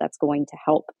knowledge that's going to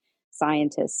help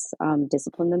scientists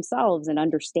discipline themselves and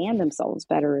understand themselves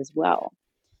better as well.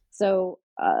 So,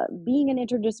 being an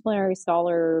interdisciplinary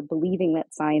scholar, believing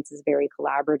that science is a very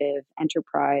collaborative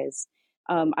enterprise,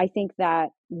 I think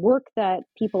that work that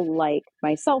people like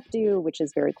myself do, which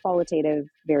is very qualitative,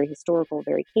 very historical,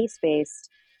 very case based,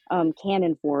 can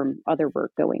inform other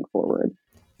work going forward.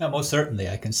 Now, most certainly,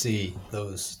 I can see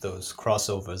those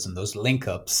crossovers and those link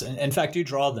ups. In fact, you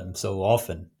draw them so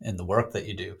often in the work that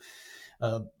you do.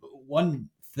 One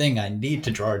thing I need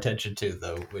to draw attention to,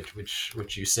 though,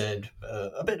 which you said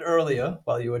a bit earlier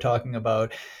while you were talking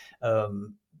about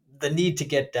the need to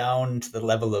get down to the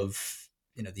level of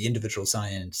the individual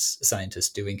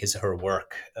scientist doing his or her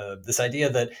work. This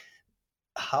idea that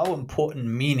how important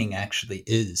meaning actually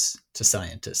is to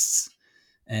scientists,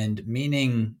 and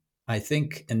meaning, I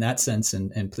think, in that sense,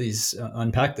 and please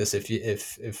unpack this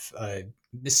if I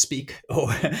misspeak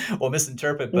or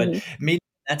misinterpret, but meaning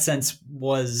in that sense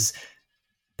was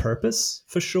purpose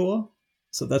for sure.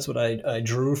 So that's what I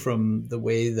drew from the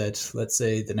way that, let's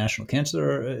say, the National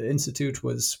Cancer Institute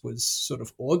was sort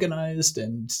of organized,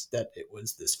 and that it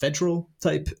was this federal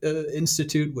type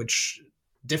institute, which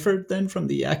differed then from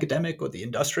the academic or the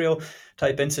industrial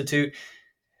type institute.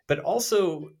 But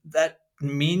also that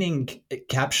meaning, it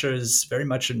captures very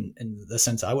much in the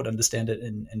sense I would understand it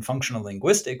in functional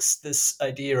linguistics, this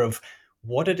idea of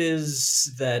what it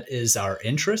is that is our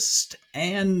interest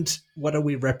and what are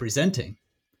we representing.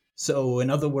 So, in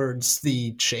other words,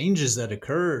 the changes that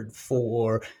occurred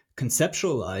for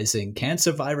conceptualizing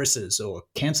cancer viruses or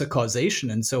cancer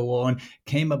causation and so on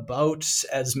came about,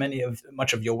 as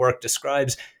much of your work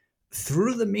describes,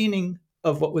 through the meaning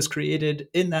of what was created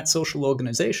in that social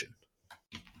organization.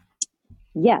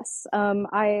 Yes,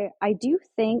 I do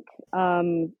think.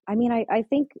 I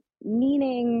think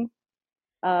meaning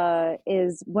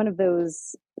is one of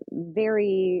those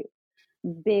very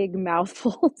big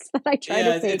mouthfuls that I try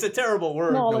to say. It's a terrible word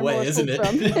in a smaller way, isn't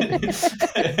morsels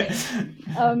it?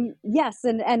 from. Yes,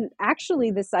 and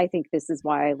actually, I think this is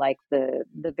why I like the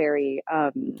very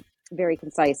very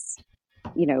concise,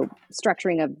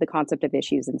 structuring of the concept of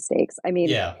issues and stakes. I mean,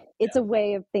 it's a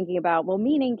way of thinking about, well,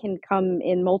 meaning can come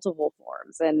in multiple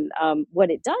forms, and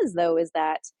what it does though is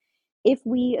that if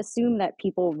we assume that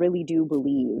people really do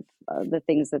believe the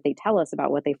things that they tell us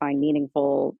about what they find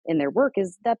meaningful in their work,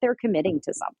 is that they're committing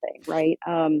to something, right?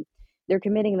 They're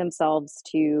committing themselves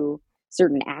to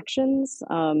certain actions,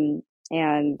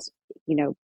 and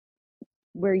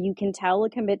where you can tell a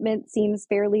commitment seems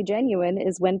fairly genuine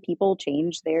is when people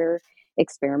change their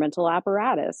experimental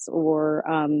apparatus, or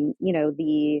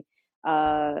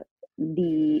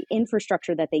the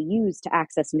infrastructure that they use to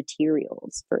access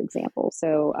materials, for example.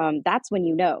 So that's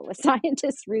when a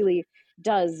scientist really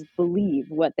does believe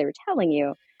what they're telling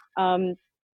you. And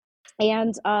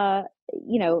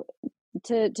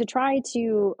to try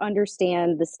to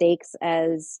understand the stakes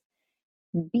as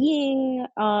being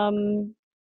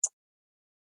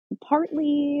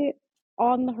partly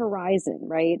on the horizon,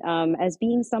 right? As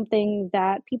being something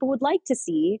that people would like to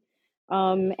see,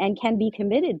 and can be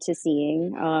committed to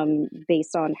seeing,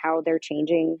 based on how they're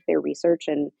changing their research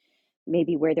and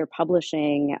maybe where they're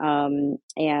publishing,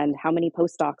 and how many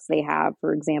postdocs they have,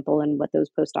 for example, and what those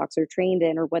postdocs are trained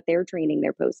in or what they're training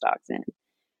their postdocs in.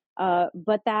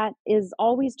 But that is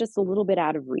always just a little bit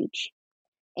out of reach.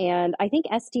 And I think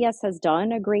STS has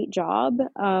done a great job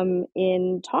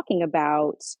in talking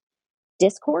about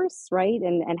discourse, right?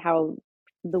 And how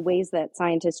the ways that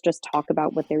scientists just talk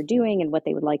about what they're doing and what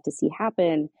they would like to see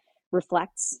happen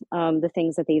reflects the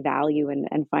things that they value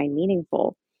and find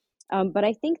meaningful. But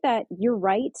I think that you're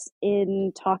right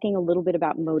in talking a little bit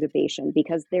about motivation,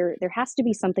 because there has to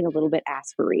be something a little bit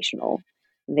aspirational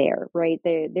there, right?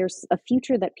 There's a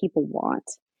future that people want.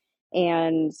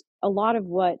 And a lot of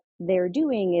what they're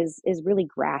doing is really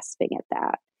grasping at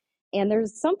that. And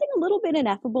there's something a little bit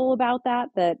ineffable about that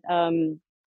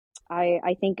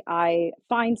I think I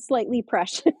find slightly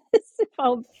precious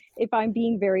if I'm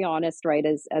being very honest, right?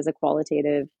 As a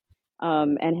qualitative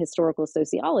and historical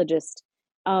sociologist,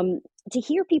 to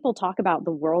hear people talk about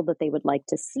the world that they would like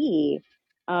to see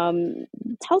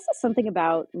tells us something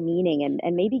about meaning,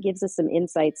 and maybe gives us some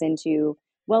insights into,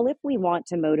 well, if we want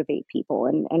to motivate people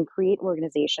and create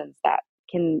organizations that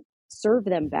can serve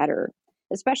them better,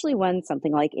 especially when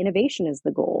something like innovation is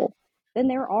the goal, then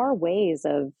there are ways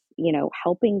of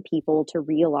helping people to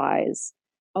realize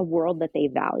a world that they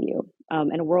value,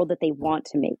 and a world that they want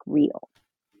to make real.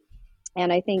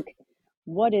 And I think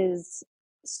what is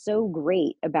so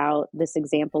great about this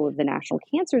example of the National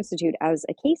Cancer Institute as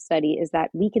a case study is that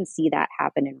we can see that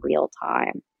happen in real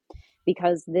time,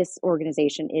 because this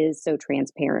organization is so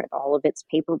transparent. All of its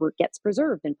paperwork gets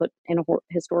preserved and put in a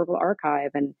historical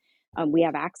archive, and we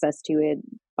have access to it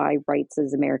by rights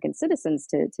as American citizens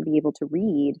to be able to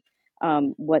read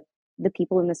what the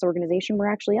people in this organization were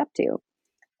actually up to.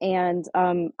 And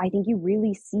I think you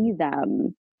really see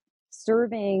them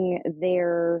serving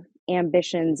their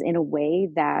ambitions in a way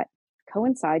that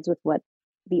coincides with what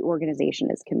the organization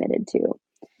is committed to.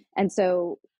 And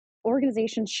so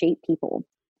organizations shape people.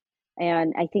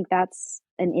 And I think that's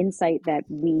an insight that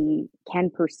we can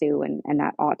pursue, and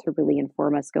that ought to really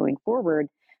inform us going forward.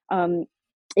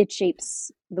 It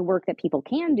shapes the work that people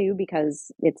can do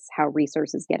because it's how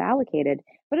resources get allocated,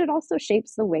 but it also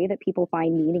shapes the way that people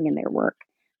find meaning in their work.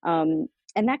 And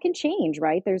that can change,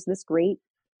 right? There's this great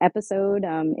episode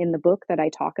in the book that I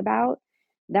talk about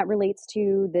that relates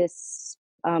to this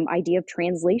idea of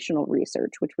translational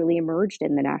research, which really emerged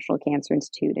in the National Cancer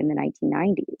Institute in the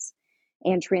 1990s.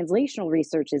 And translational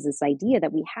research is this idea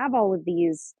that we have all of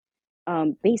these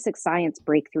basic science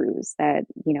breakthroughs that,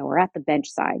 are at the bench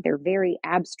side. They're very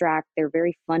abstract, they're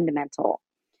very fundamental,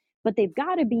 but they've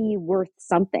got to be worth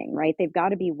something, right? They've got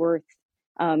to be worth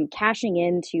cashing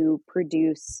in to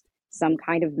produce some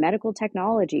kind of medical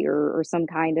technology or some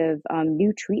kind of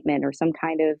new treatment or some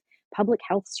kind of public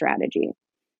health strategy.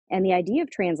 And the idea of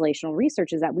translational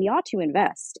research is that we ought to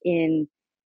invest in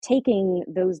taking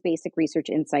those basic research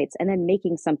insights and then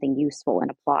making something useful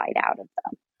and applied out of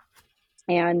them.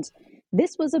 And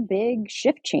this was a big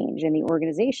shift change in the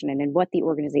organization and in what the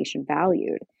organization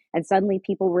valued. And suddenly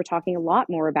people were talking a lot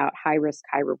more about high risk,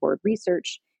 high reward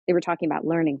research. They were talking about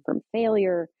learning from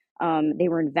failure. They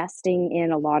were investing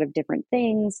in a lot of different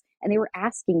things, and they were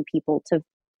asking people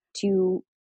to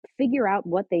figure out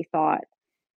what they thought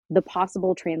the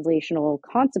possible translational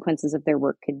consequences of their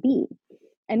work could be.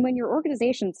 And when your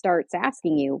organization starts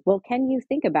asking you, well, can you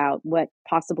think about what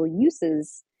possible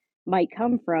uses might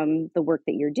come from the work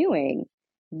that you're doing,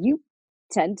 you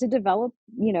tend to develop,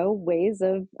 ways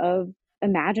of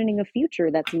imagining a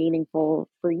future that's meaningful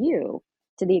for you,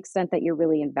 to the extent that you're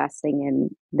really investing in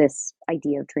this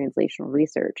idea of translational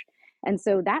research. And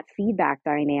so that feedback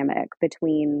dynamic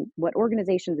between what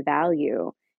organizations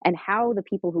value and how the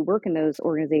people who work in those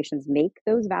organizations make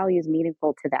those values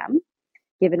meaningful to them,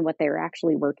 given what they're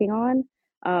actually working on,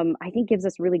 I think gives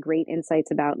us really great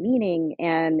insights about meaning,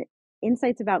 and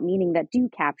insights about meaning that do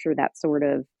capture that sort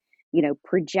of,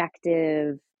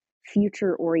 projective,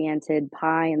 future-oriented,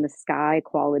 pie in the sky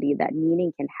quality that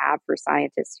meaning can have for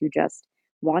scientists who just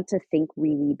want to think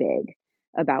really big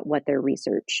about what their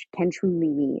research can truly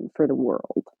mean for the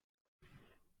world.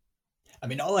 I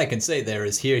mean, all I can say there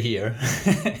is here.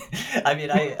 I mean,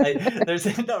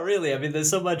 there's no really. I mean,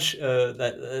 there's so much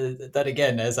that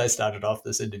again, as I started off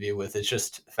this interview with, it's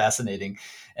just fascinating,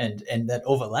 and that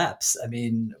overlaps. I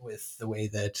mean, with the way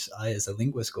that I, as a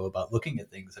linguist, go about looking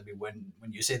at things. I mean,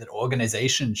 when you say that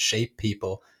organizations shape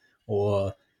people,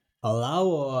 or allow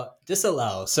or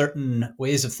disallow certain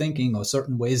ways of thinking or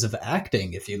certain ways of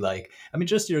acting, if you like. I mean,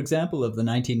 just your example of the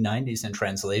 1990s and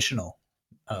translational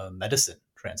medicine.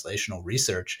 Translational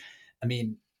research. I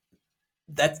mean,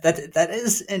 that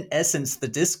is in essence the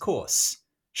discourse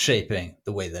shaping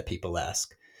the way that people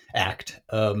act.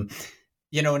 And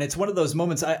it's one of those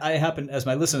moments. I happen, as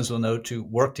my listeners will know, to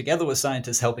work together with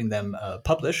scientists, helping them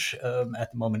publish.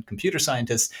 At the moment, computer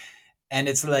scientists, and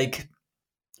it's like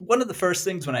one of the first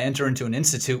things when I enter into an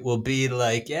institute will be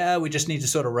like, yeah, we just need to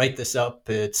sort of write this up.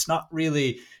 It's not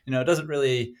really, it doesn't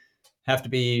really have to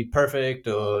be perfect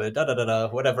or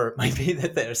whatever it might be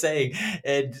that they're saying.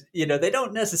 And, they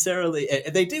don't necessarily,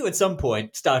 they do at some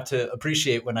point start to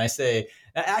appreciate when I say,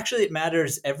 actually, it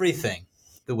matters everything,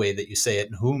 the way that you say it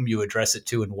and whom you address it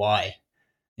to and why,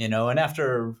 and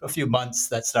after a few months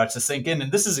that starts to sink in.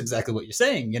 And this is exactly what you're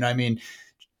saying. I mean,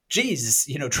 geez,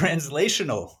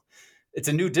 translational. It's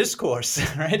a new discourse,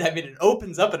 right? I mean, it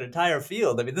opens up an entire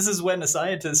field. I mean, this is when a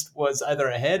scientist was either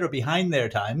ahead or behind their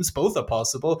times. Both are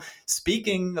possible,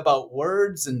 speaking about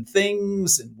words and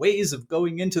things and ways of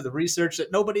going into the research that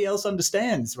nobody else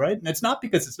understands, right? And it's not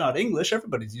because it's not English.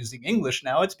 Everybody's using English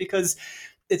now. It's because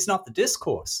it's not the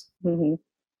discourse. Mm-hmm.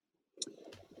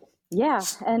 Yeah.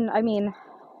 And I mean,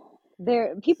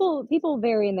 people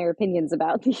vary in their opinions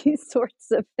about these sorts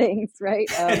of things, right?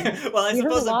 Well, I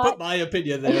suppose I put my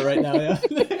opinion there right now.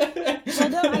 Yeah. Well,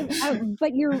 no,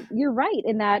 but you're right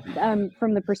in that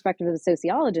from the perspective of a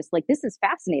sociologist, like this is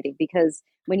fascinating because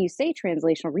when you say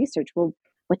translational research, well,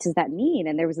 what does that mean?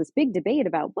 And there was this big debate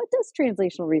about, what does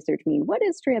translational research mean? What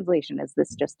is translation? Is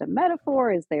this just a metaphor?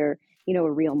 Is there,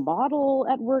 a real model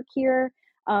at work here?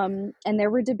 And there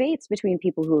were debates between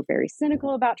people who were very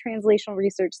cynical about translational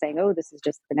research, saying, oh, this is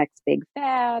just the next big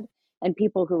fad, and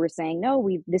people who were saying, no,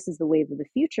 this is the wave of the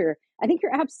future. I think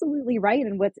you're absolutely right.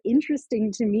 And what's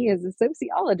interesting to me as a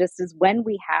sociologist is when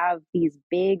we have these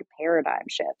big paradigm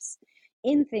shifts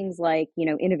in things like,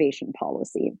 innovation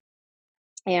policy.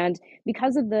 And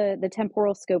because of the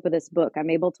temporal scope of this book, I'm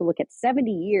able to look at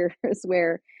 70 years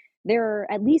where there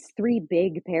are at least three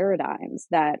big paradigms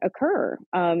that occur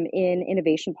in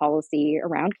innovation policy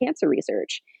around cancer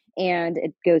research. And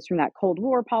it goes from that Cold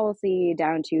War policy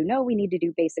down to, no, we need to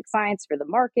do basic science for the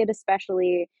market,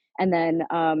 especially. And then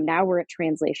now we're at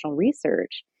translational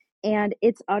research. And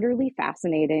it's utterly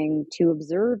fascinating to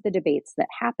observe the debates that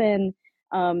happen,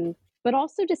 but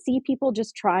also to see people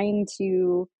just trying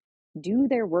to do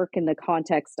their work in the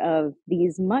context of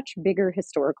these much bigger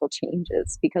historical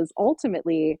changes, because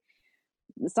ultimately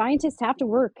scientists have to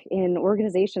work in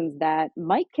organizations that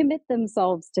might commit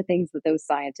themselves to things that those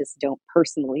scientists don't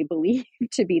personally believe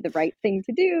to be the right thing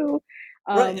to do.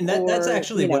 Right, and that's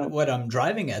actually what I'm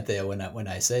driving at there when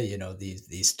I say,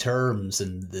 these terms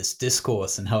and this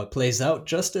discourse and how it plays out,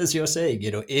 just as you're saying,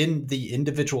 in the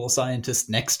individual scientist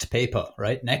next paper,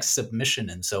 right, next submission,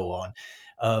 and so on.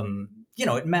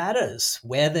 It matters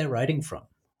where they're writing from,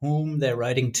 whom they're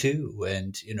writing to,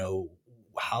 and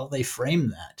how they frame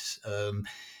that.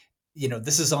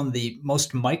 This is on the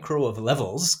most micro of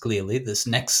levels, clearly, this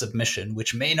next submission,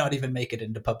 which may not even make it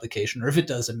into publication, or if it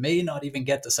does, it may not even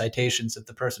get the citations that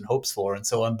the person hopes for, and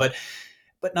so on. But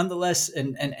nonetheless,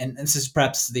 and this is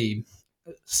perhaps the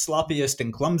sloppiest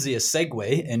and clumsiest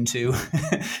segue into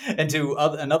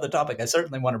another topic I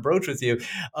certainly want to broach with you,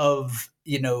 of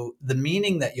the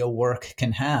meaning that your work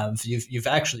can have. You've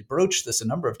actually broached this a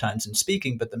number of times in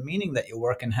speaking, but the meaning that your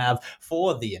work can have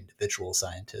for the individual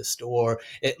scientist, or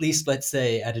at least, let's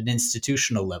say, at an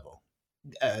institutional level.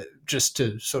 Just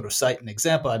to sort of cite an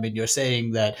example, I mean, you're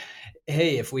saying that,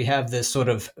 hey, if we have this sort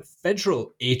of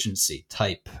federal agency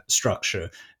type structure,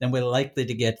 then we're likely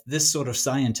to get this sort of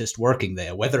scientist working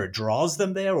there. Whether it draws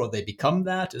them there or they become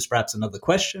that is perhaps another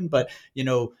question. But,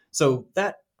 so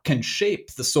that can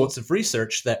shape the sorts of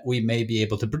research that we may be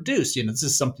able to produce. This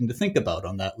is something to think about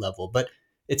on that level. But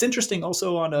it's interesting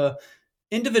also on a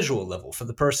individual level for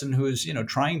the person who's,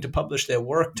 trying to publish their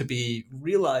work, to be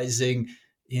realizing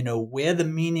where the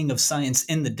meaning of science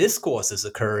in the discourse is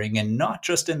occurring and not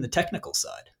just in the technical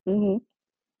side. Mm-hmm.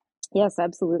 Yes,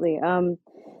 absolutely.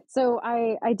 So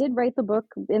I did write the book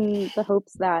in the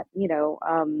hopes that,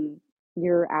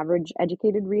 your average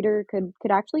educated reader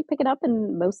could actually pick it up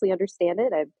and mostly understand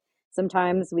it.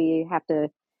 Sometimes we have to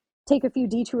take a few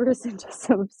detours into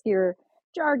some obscure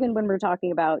jargon when we're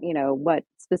talking about, what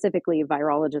specifically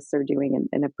virologists are doing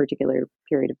in a particular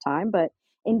period of time. But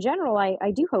in general, I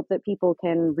do hope that people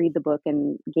can read the book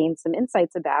and gain some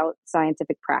insights about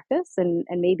scientific practice, and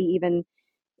maybe even,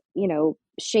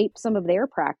 shape some of their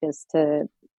practice to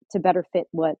better fit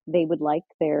what they would like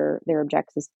their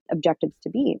objectives to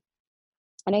be.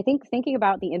 And I think, thinking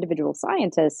about the individual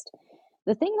scientist,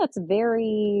 the thing that's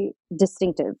very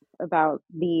distinctive about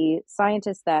the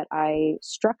scientists that I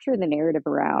structure the narrative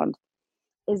around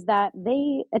is that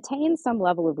they attain some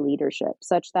level of leadership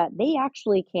such that they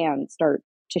actually can start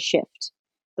to shift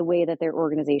the way that their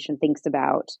organization thinks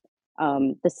about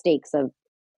the stakes of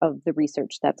the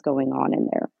research that's going on in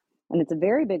there. And it's a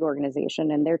very big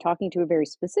organization, and they're talking to a very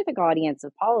specific audience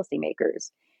of policymakers.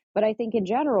 But I think in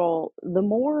general, the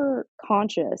more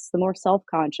conscious, the more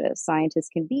self-conscious scientists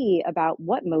can be about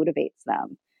what motivates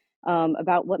them,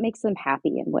 about what makes them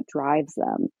happy and what drives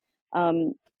them,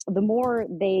 the more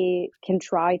they can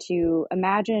try to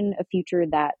imagine a future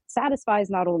that satisfies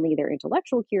not only their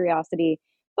intellectual curiosity,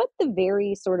 but the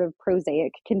very sort of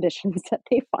prosaic conditions that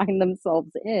they find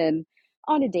themselves in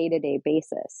on a day-to-day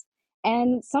basis.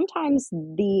 And sometimes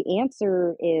the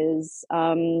answer is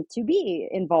to be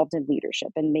involved in leadership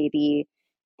and maybe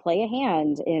play a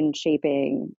hand in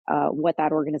shaping what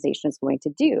that organization is going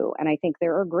to do. And I think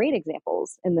there are great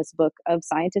examples in this book of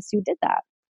scientists who did that.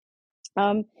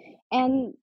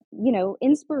 And,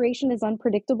 inspiration is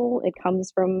unpredictable. It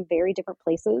comes from very different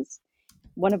places.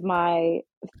 One of my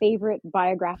favorite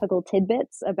biographical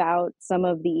tidbits about some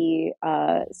of the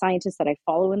scientists that I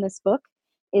follow in this book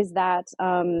is that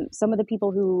some of the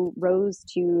people who rose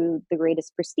to the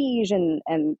greatest prestige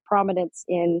and prominence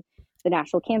in the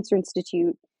National Cancer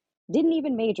Institute didn't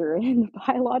even major in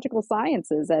biological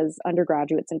sciences as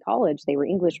undergraduates in college. They were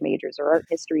English majors or art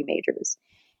history majors.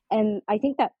 And I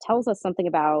think that tells us something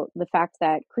about the fact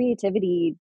that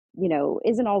creativity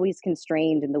isn't always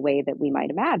constrained in the way that we might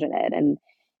imagine it. And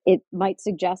it might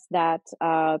suggest that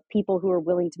people who are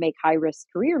willing to make high risk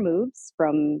career moves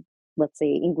from, let's say,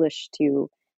 English to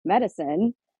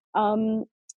medicine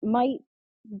might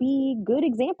be good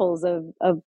examples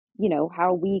of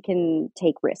how we can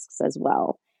take risks as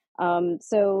well.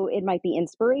 So it might be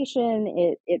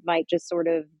inspiration. It might just sort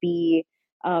of be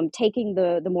taking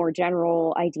the more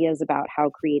general ideas about how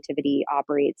creativity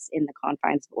operates in the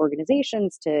confines of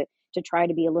organizations to try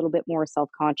to be a little bit more self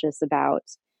conscious about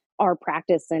our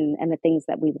practice and the things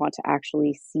that we want to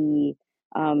actually see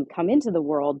come into the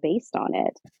world based on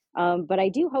it. But I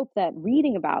do hope that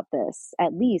reading about this,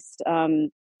 at least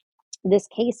this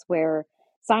case where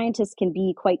scientists can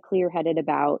be quite clear headed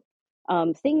about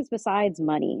things besides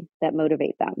money that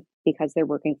motivate them because they're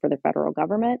working for the federal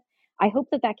government. I hope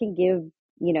that that can give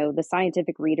the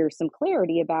scientific reader some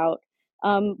clarity about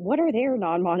what are their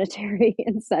non-monetary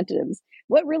incentives,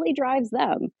 what really drives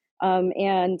them,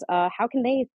 and how can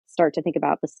they start to think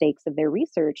about the stakes of their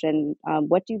research and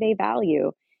what do they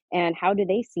value and how do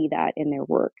they see that in their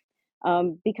work.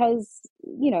 Because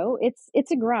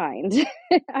it's a grind.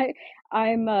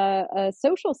 I'm a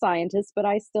social scientist, but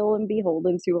I still am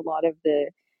beholden to a lot of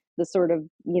the sort of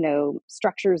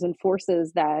structures and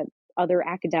forces that other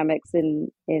academics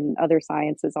in other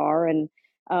sciences are, and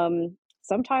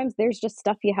sometimes there's just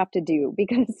stuff you have to do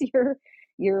because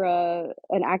you're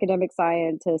an academic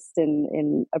scientist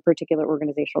in a particular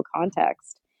organizational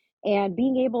context, and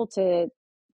being able to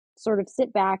sort of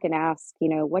sit back and ask,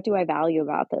 what do I value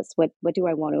about this? What do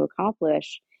I want to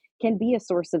accomplish? Can be a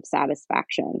source of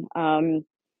satisfaction. And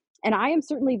I am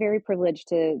certainly very privileged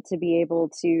to be able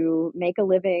to make a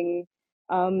living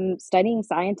studying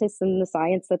scientists and the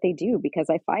science that they do because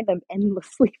I find them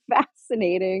endlessly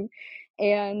fascinating.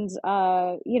 And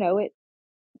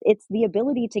it's the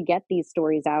ability to get these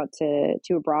stories out to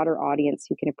a broader audience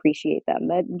who can appreciate them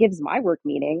that gives my work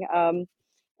meaning.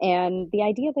 And the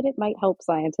idea that it might help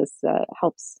scientists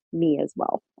helps me as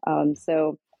well.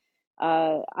 So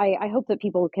I hope that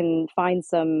people can find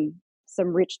some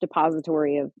rich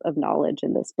depository of knowledge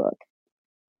in this book.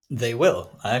 They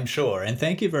will, I'm sure. And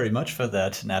thank you very much for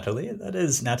that, Natalie. That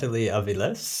is Natalie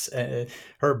Aviles.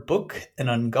 Her book, An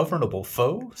Ungovernable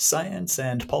Foe, Science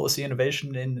and Policy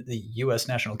Innovation in the U.S.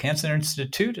 National Cancer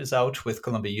Institute, is out with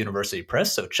Columbia University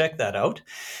Press, so check that out.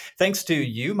 Thanks to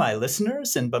you, my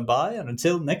listeners, and bye-bye, and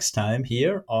until next time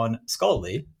here on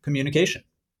Scholarly Communication.